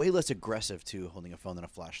 Yeah, way less aggressive too, holding a phone than a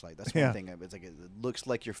flashlight. That's one Yeah. thing. It's like it looks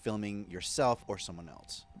like you're filming yourself or someone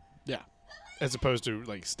else. Yeah. As opposed to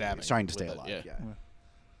like stabbing. Trying to with stay it, alive. Yeah.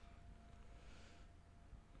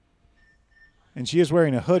 And she is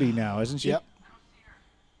wearing a hoodie now, isn't she? Yep.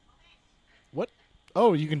 What?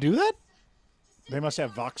 Oh, you can do that? They must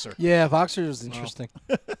have Voxer. Yeah, Voxer is interesting.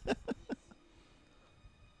 I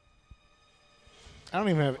don't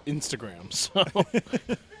even have Instagram, so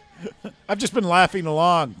I've just been laughing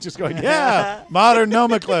along, just going, yeah, modern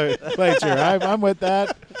nomenclature. I'm with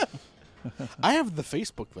that. I have the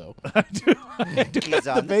Facebook though. He's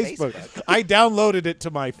on the Facebook. I downloaded it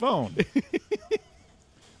to my phone.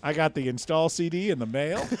 I got the install CD in the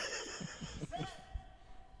mail.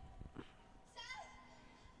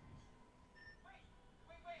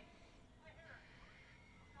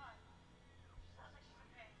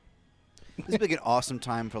 This would be like an awesome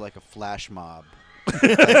time for like a flash mob.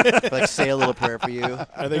 like say a little prayer for you.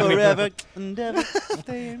 Are they Forever gonna and ever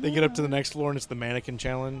stay They get up to the next floor and it's the mannequin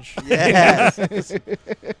challenge. Yes.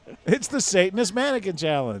 It's the Satanist Mannequin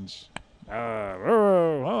Challenge.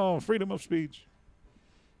 Freedom of speech.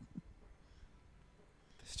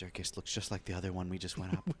 The staircase looks just like the other one we just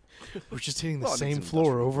went up. We're just hitting the Well, I mean, same some floor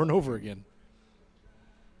industrial over and over again.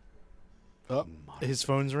 Oh, Modern. his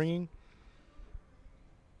phone's ringing.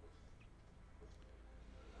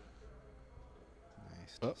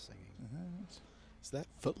 Nice. Still Oh. singing. Is that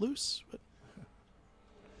Footloose? What?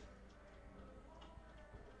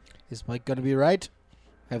 Is Mike going to be right?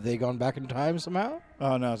 Have they gone back in time somehow?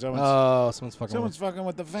 Oh no, Someone's fucking. someone's fucking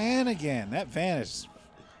with the van again. That van is.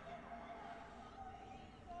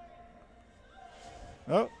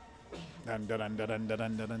 Oh. Dun, dun, dun, dun, dun,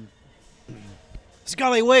 dun, dun, dun.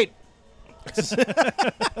 Scully, wait.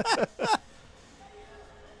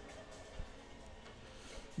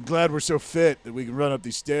 I'm glad we're so fit that we can run up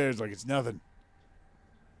these stairs like it's nothing.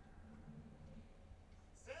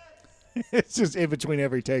 It's just in between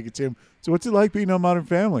every take. It's him. So what's it like being on Modern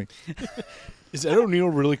Family? Is Ed O'Neill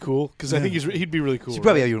really cool? Because I think he'd be really cool. You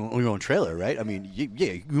probably right? have your own trailer, right? I mean, you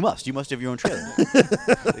must. You must have your own trailer.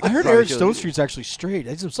 I heard Eric Stone Street's actually straight.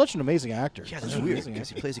 He's such an amazing actor. Yeah, that's Such an weird amazing because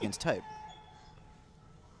he actor. plays against type.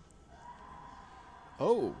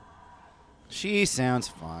 Oh. She sounds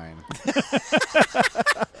fine.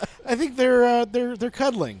 I think they're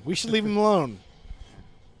cuddling. We should leave them alone.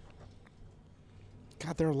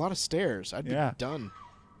 God, there are a lot of stairs. I'd be Yeah. done.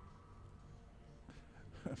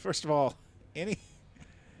 First of all, any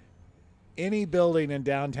building in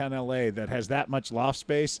downtown LA that has that much loft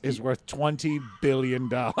space is worth $20 billion.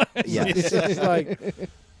 Yes. It's just like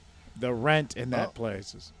the rent in that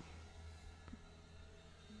place is.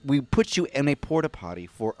 We put you in a porta potty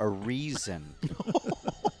for a reason.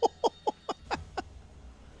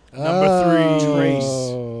 Number 3.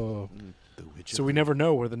 Oh. The witch So we never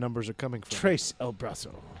know where the numbers are coming from. Trace El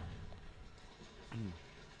Brazo.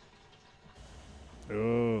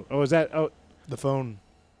 Oh, is that? Oh, The phone.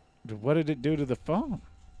 what did it do to the phone?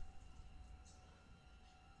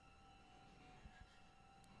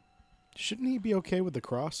 Shouldn't he be okay with the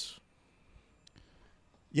cross?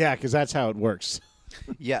 Yeah, because that's how it works.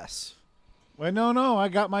 Yes. Well, no, I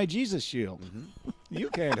got my Jesus shield. You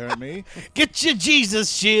can't hurt me. Get your Jesus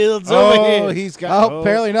shields Oh, he's got. Oh,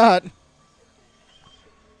 apparently not.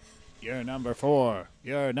 You're number 4.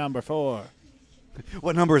 You're number 4.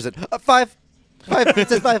 What number is it? 5. 5. It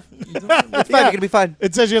says 5. It's 5. You're gonna be fine.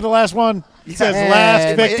 It says you're the last one. It says And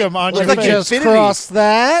last victim on your Let me like face. just infinity. cross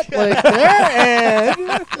that like there,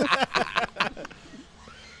 and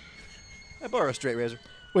I borrow a straight razor.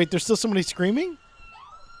 Wait, there's still somebody screaming?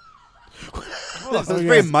 That's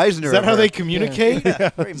very Meisner. Is that of how her. they communicate?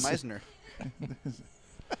 Very Meisner.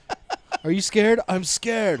 are you scared? I'm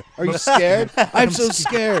scared. Are you scared? I'm so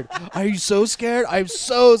scared. Are you so scared? I'm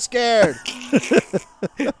so scared.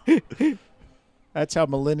 That's how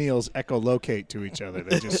millennials echolocate to each other.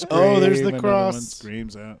 They just Oh, there's the scream and everyone cross.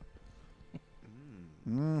 screams out.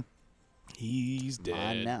 He's On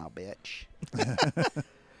dead. now, bitch.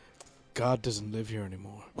 God doesn't live here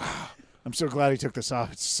anymore. I'm so glad he took this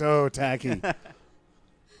off. It's so tacky.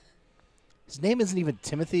 His name isn't even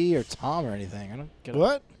Timothy or Tom or anything. I don't get it.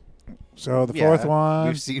 What? So the Yeah, fourth one.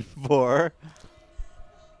 We've seen 4.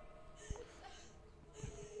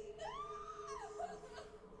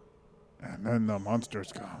 And then the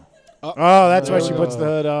monsters come. Oh, that's why she puts the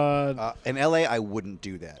hood on. In LA, I wouldn't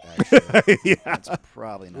do that, actually. Yeah. That's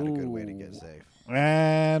probably not a good way to get safe.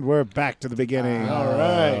 And we're back to the beginning. All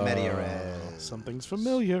right. Media res. Something's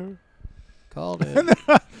familiar. Called it.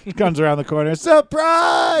 He comes around the corner.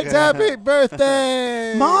 Surprise! Happy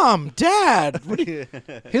birthday! Mom, Dad, what are you-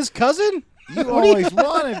 His cousin? You always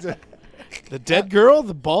wanted to. the dead girl,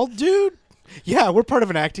 the bald dude? Yeah, we're part of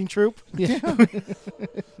an acting troupe.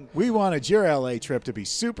 We wanted your LA trip to be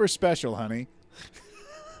super special, honey.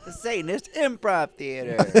 The Satanist Improv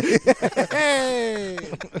Theater. Hey!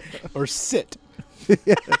 Or sit.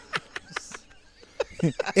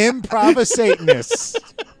 Improv a Satanist.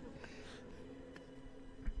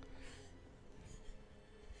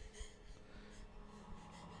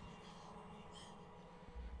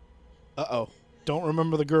 Uh-oh. Don't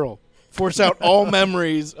remember the girl. Force out all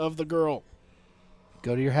memories of the girl.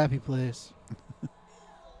 Go to your happy place.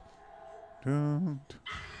 Oh,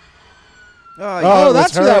 Oh,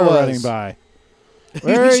 that's who that was. running by.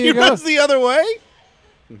 Where she you go? runs the other way?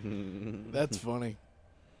 That's funny.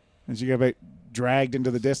 And she got dragged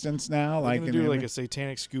into the distance now, Like like gonna in do the like a image?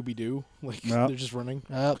 satanic Scooby-Doo. Like No. they're just running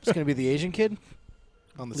It's going to be the Asian kid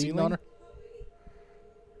on the leading ceiling. on her.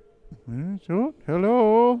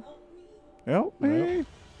 Hello. Help me.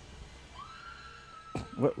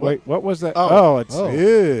 Wait, what was that? Oh, it's. Oh.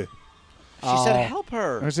 Ew. She said, "Help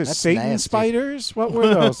her." Was it That's Satan nasty. spiders? What were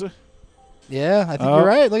those? Yeah, I think Oh. you're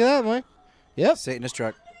right. Look at that, Mike. Yep, Satanist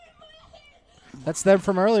truck. that's them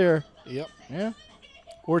from earlier. Yep. Yeah.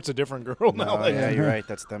 Or it's a different girl now. No, like- yeah, you're right.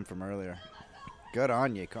 That's them from earlier. Good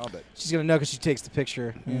on you. Called it. She's going to know because she takes the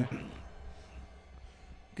picture. Yeah.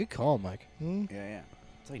 Good call, Mike. Yeah.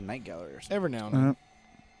 It's like Night Gallery or something. Every now and then.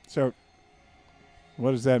 So,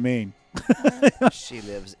 what does that mean? She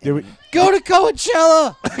lives Did we- in... Go to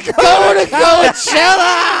Coachella! Go to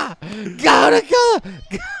Coachella! Go to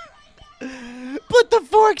Coachella! Put the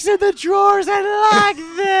forks in the drawers and lock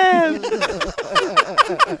them.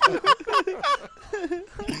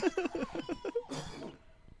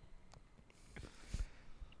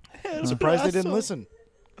 I'm surprised they didn't listen.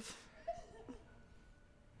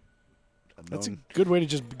 That's a good way to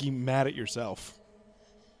just be mad at yourself.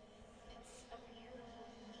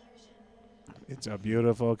 It's a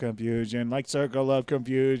beautiful confusion, like Circle of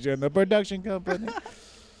Confusion, the production company.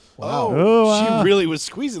 Wow. Oh, wow. She really was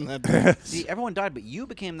squeezing that thing. See, everyone died, but you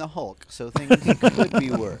became the Hulk, so things could be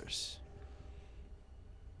worse.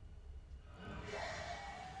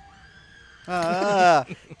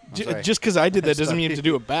 I'm sorry. Just because I did that doesn't mean you have to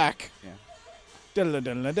do it back.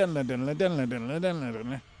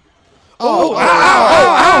 Oh,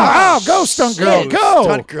 ow, go, stunt girl, go.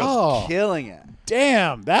 Stunt girl's Oh. killing it.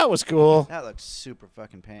 Damn, that was cool. That looks super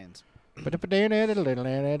fucking pains.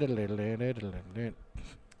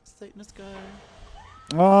 Satanist guy.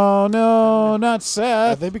 Oh, no, not Are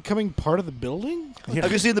Seth. they becoming part of the building? Yeah.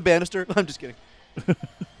 Have you seen the banister? I'm just kidding.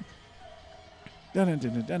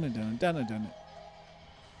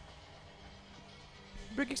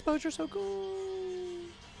 Brick exposure so cool.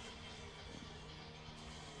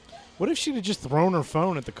 What if she'd have just thrown her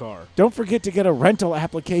phone at the car? Don't forget to get a rental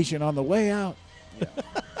application on the way out.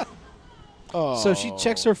 Oh. So she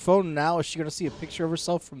checks her phone now. Is she going to see a picture of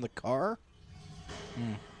herself from the car?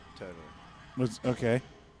 Totally. Okay.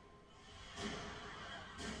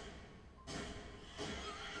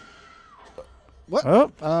 What?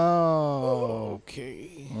 Oh, Oh.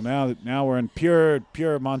 Okay. well now we're in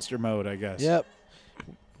pure monster mode, I guess. Yep.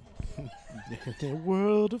 The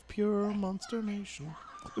world of pure monster nation.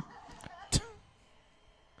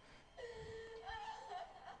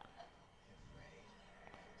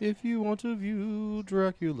 If you want to view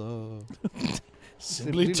Dracula,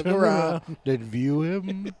 Simply look turn around. then view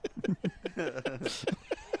him.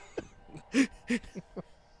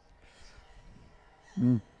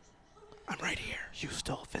 I'm right here. You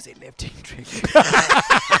stole fizzy lifting drink.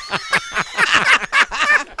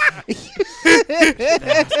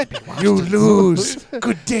 You lose.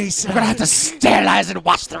 Good day, sir. We're gonna have to sterilize and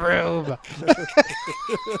wash the room.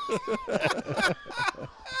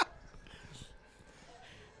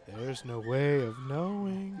 There's no way of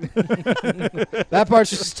knowing. That part's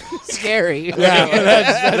just scary.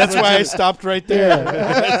 That's why I stopped right there.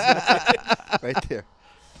 Right there.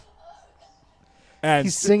 And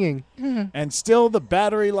He's singing. and still the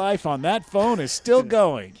battery life on that phone is still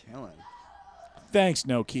going. Killing. Thanks,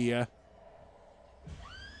 Nokia.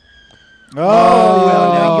 Well,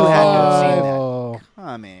 now you had to have seen Oh. that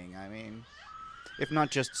coming. I mean, if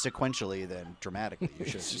not just sequentially, then dramatically. You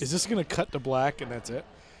should. Is this going to cut to black and that's it?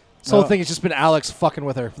 This whole thing has just been Alex fucking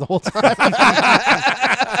with her the whole time.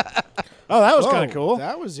 Oh, that was kind of cool.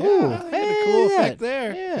 That was, Ooh. yeah. Had a cool effect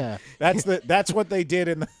there. Yeah. That's what they did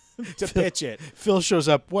in the, to pitch it. Phil shows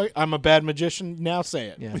up. Wait, I'm a bad magician. Now say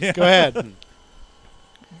it. Yeah. Go ahead.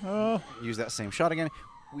 Use that same shot again.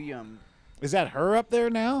 We Is that her up there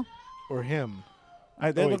now? Or him. They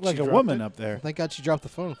Oh, wait, look like she a dropped woman it? up there. Thank God she dropped the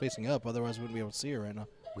phone facing up. Otherwise, we wouldn't be able to see her right now.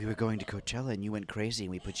 we were going to Coachella and you went crazy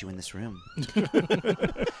and we put you in this room.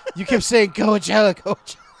 You kept saying Coachella,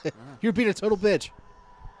 Coachella. You're being a total bitch.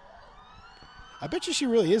 I bet you she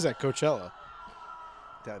really is at Coachella.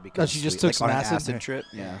 That would be No, she just sweet. took Like some on an acid? trip.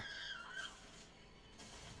 Yeah.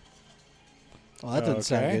 Oh, that doesn't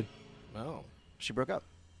sound Okay. good. Oh. She broke up.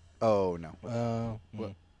 Oh no.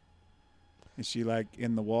 What? Is she like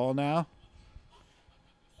in the wall now?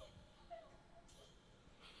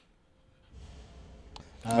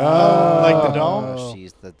 Like the doll? Oh,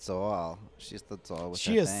 she's the doll. She's the doll with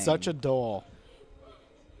She her is thing. such a doll.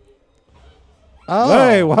 Oh.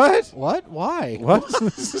 Wait, what? What? Why? What?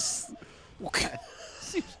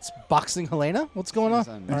 It's boxing Helena? What's going on?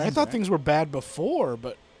 She's on- I thought things were bad before,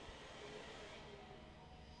 but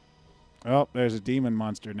Oh, there's a demon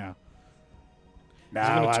monster now. it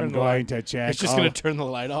Now gonna I'm turn the going light- to check. it's just all- going to turn the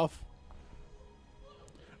light off.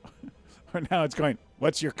 Or now it's going,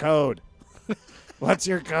 what's your code? What's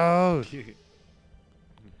your code?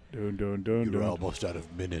 Dun, dun, dun, You're dun. almost out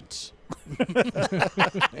of minutes.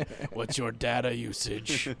 What's your data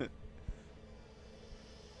usage?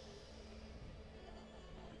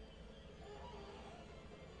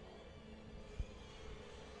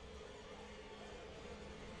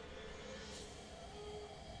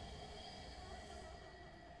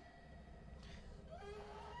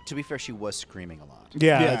 To be fair, she was screaming a lot.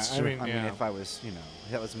 Yeah, Yeah, that's I true. mean- I mean, Yeah. if I was,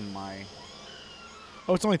 that was my.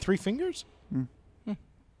 Oh, it's only 3 fingers?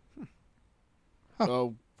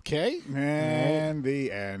 Okay. And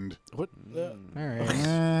the end. What? All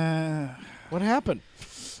right. What happened?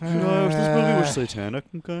 This movie was satanic,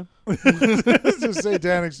 okay? It's just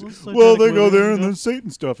satanic. Well, they go there and then Satan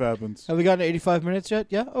stuff happens. Have we gotten to 85 minutes yet?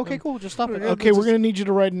 Yeah. Okay. Cool. Just stop it. Okay, we're gonna need you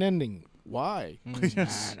to write an ending. Why?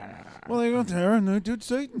 Yes. Well, they go there and they did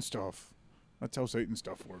Satan stuff. That's how Satan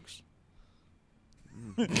stuff works.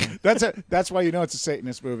 That's why you know it's a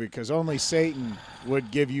Satanist movie, because only Satan would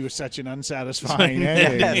give you such an unsatisfying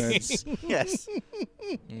ending. Yes. That's- Yes.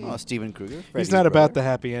 Oh, Stephen Krueger. He's Freddy's not about the brother.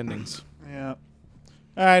 happy endings. Yeah.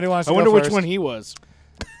 All right, who wants I to wonder go which first? one he was.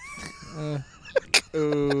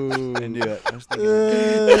 Ooh. I knew it. I was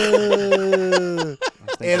thinking,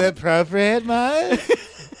 Inappropriate, Mike?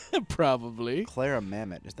 Probably. Clara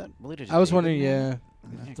Mamet. Is that related to I was David? wondering. Yeah. Yeah,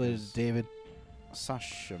 Related 'cause to David.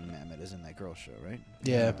 Sasha Mamet is in that girl show, right?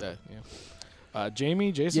 Yeah.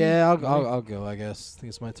 Jamie, Jason. Yeah. I'll go. I guess. I think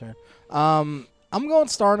it's my turn. I'm going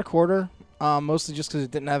star and a quarter. Mostly just because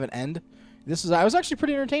it didn't have an end. I was actually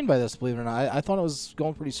pretty entertained by this, believe it or not. I thought it was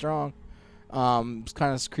going pretty strong. It was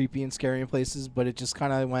kind of creepy and scary in places, but it just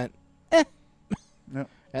kind of went Yep.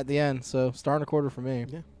 at the end. So star and a quarter for me.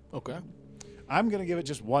 Yeah. Okay. I'm going to give it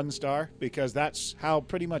just 1 star, because that's how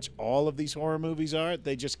pretty much all of these horror movies are.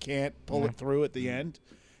 They just can't pull it through at the end,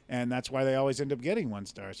 and that's why they always end up getting 1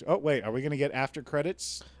 star. So, oh, wait, are we going to get after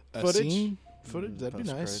credits footage? Scene footage. That'd be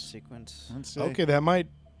Post-credit nice. sequence. Let's see. Okay, that might.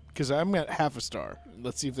 Because I'm at half a star.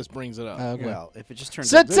 Let's see if this brings it up. Okay. Well, if it just turns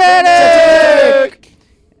Satanic!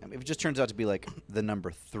 if it just turns out to be like the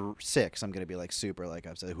number 6, I'm gonna be like super like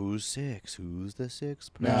upset. Who's 6? Who's the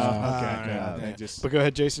 6th person? No, Ah, okay. yeah, good. yeah. I just- But go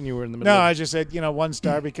ahead, Jason. You were in the middle. No, of I just said, 1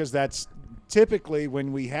 star, because that's typically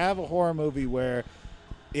when we have a horror movie where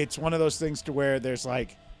it's one of those things to where there's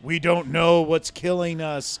like, we don't know what's killing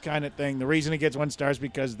us kind of thing. The reason it gets 1 star is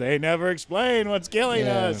because they never explain what's killing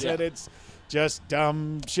Yeah. us, and it's just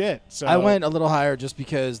dumb shit. So I went a little higher just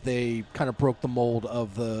because they kind of broke the mold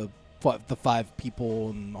of the 5 people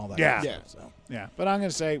and all that. Yeah. kind of Yeah. stuff, so. Yeah, but I'm going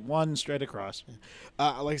to say 1 straight across.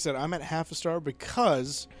 like I said, I'm at half a star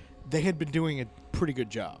because they had been doing a pretty good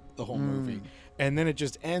job the whole movie, and then it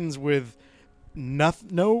just ends with nothing.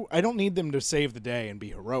 No, I don't need them to save the day and be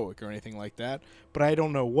heroic or anything like that. But I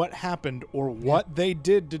don't know what happened or what they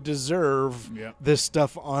did to deserve Yeah. this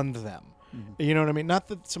stuff on them. You know what I mean? Not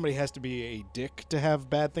that somebody has to be a dick to have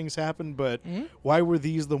bad things happen, but why were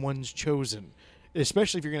these the ones chosen?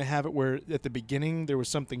 Especially if you're going to have it where at the beginning there was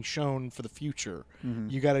something shown for the future.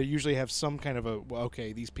 You got to usually have some kind of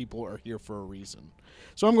okay, these people are here for a reason.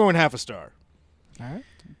 So I'm going half a star. All right.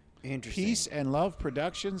 Interesting. Peace and Love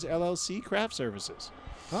Productions, LLC, Craft Services.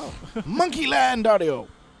 Oh, Monkeyland Audio.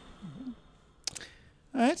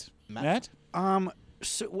 All right, Matt?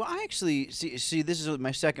 So, well, I actually see. This is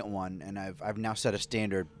my second one, and I've now set a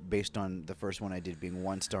standard based on the first one I did being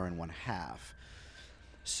 1 star and 1/2.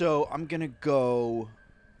 So I'm gonna go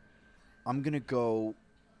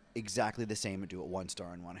exactly the same and do it 1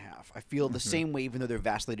 star and 1/2. I feel the same way, even though they're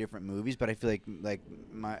vastly different movies. But I feel like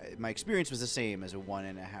my experience was the same as a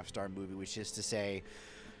 1.5 star movie, which is to say,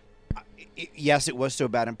 yes, it was so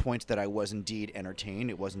bad in points that I was indeed entertained.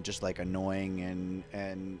 It wasn't just like annoying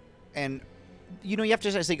and. You have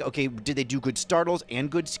to just think, okay, did they do good startles and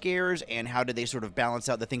good scares, and how did they sort of balance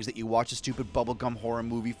out the things that you watch a stupid bubblegum horror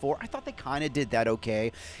movie for? I thought they kind of did that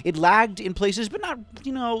okay. It lagged in places, but not,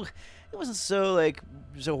 it wasn't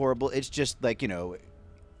so horrible. It's just like,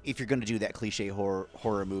 if you're going to do that cliche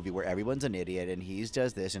horror movie where everyone's an idiot and he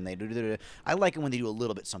does this and they do, I like it when they do a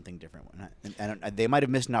little bit something different. And they might have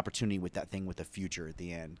missed an opportunity with that thing with the future at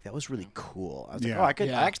the end. That was really cool. I was Yeah. like,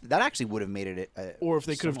 Yeah. that actually would have made it. Or if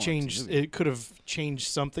they could have similar to changed, the movie. it could have changed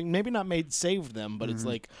something. Maybe not saved them, but Mm-hmm. it's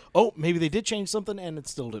like, oh, maybe they did change something and it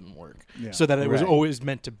still didn't work. Yeah. So that it was Right. always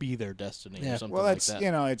meant to be their destiny Yeah. or something Well, like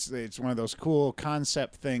that's that. it's one of those cool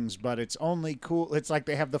concept things, but it's only cool. It's like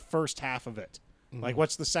they have the first half of it. Like,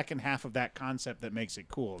 what's the second half of that concept that makes it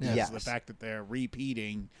cool? Yeah. It's the Yes. fact that they're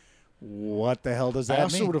repeating. What the hell does that I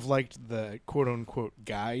also mean? would have liked the quote unquote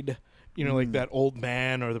guide you know, like that old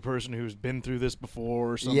man or the person who's been through this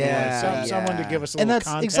before or something Yeah. like that. Someone to give us a And little that's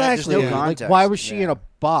context. exactly no like context. why was she Yeah. in a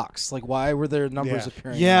box? Like why were there numbers Yeah.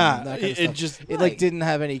 appearing? Yeah, and that kind of it stuff? just- it like didn't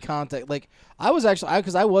have any context. Like I was actually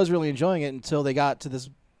because I was really enjoying it until they got to this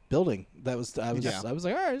building. I was like,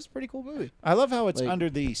 all right, it's a pretty cool movie. I love how it's Like- under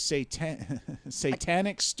the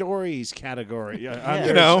satanic stories category. Under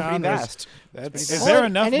You know, genres. vast. Is there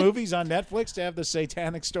enough and it- movies on Netflix to have the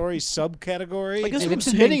satanic stories subcategory? I guess And what I'm it's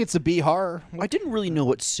admitting saying- it's a B horror. I didn't really know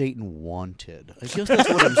what Satan wanted. I guess that's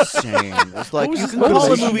what I'm saying. It's like, was you his can call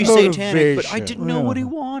the motivation? movie satanic, but I Motivation. didn't know what he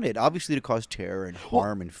wanted. Obviously to cause terror and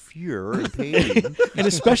harm and fear and pain. And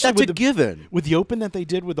especially That's with a the given. with the open that they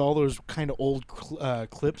did with all those kind of old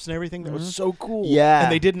clips and everything, that was so cool. Yeah.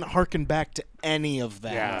 and they didn't harken back to any of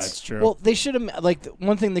that. Yeah, that's true. Well, they should have like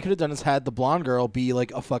one thing they could have done is had the blonde girl be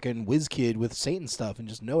like a fucking whiz kid with Satan stuff and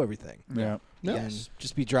just know everything. yeah. And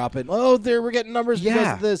just be dropping. Oh, there we're getting numbers because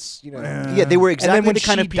Yeah. of this. You know. Yeah, they were And exactly then when the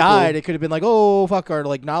kind she of people. died, it could have been like, oh fuck, our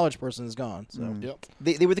like knowledge person is gone. So Yep.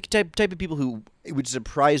 They were the type of people who it would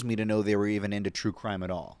surprise me to know they were even into true crime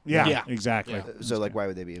at all. Yeah, Yeah. exactly. So like, why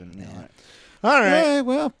would they be even? You know, All right. Yeah,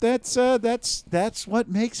 well, that's what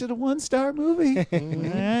makes it a 1-star movie. All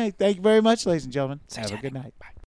right, thank you very much, ladies and gentlemen. Have a good night. Bye.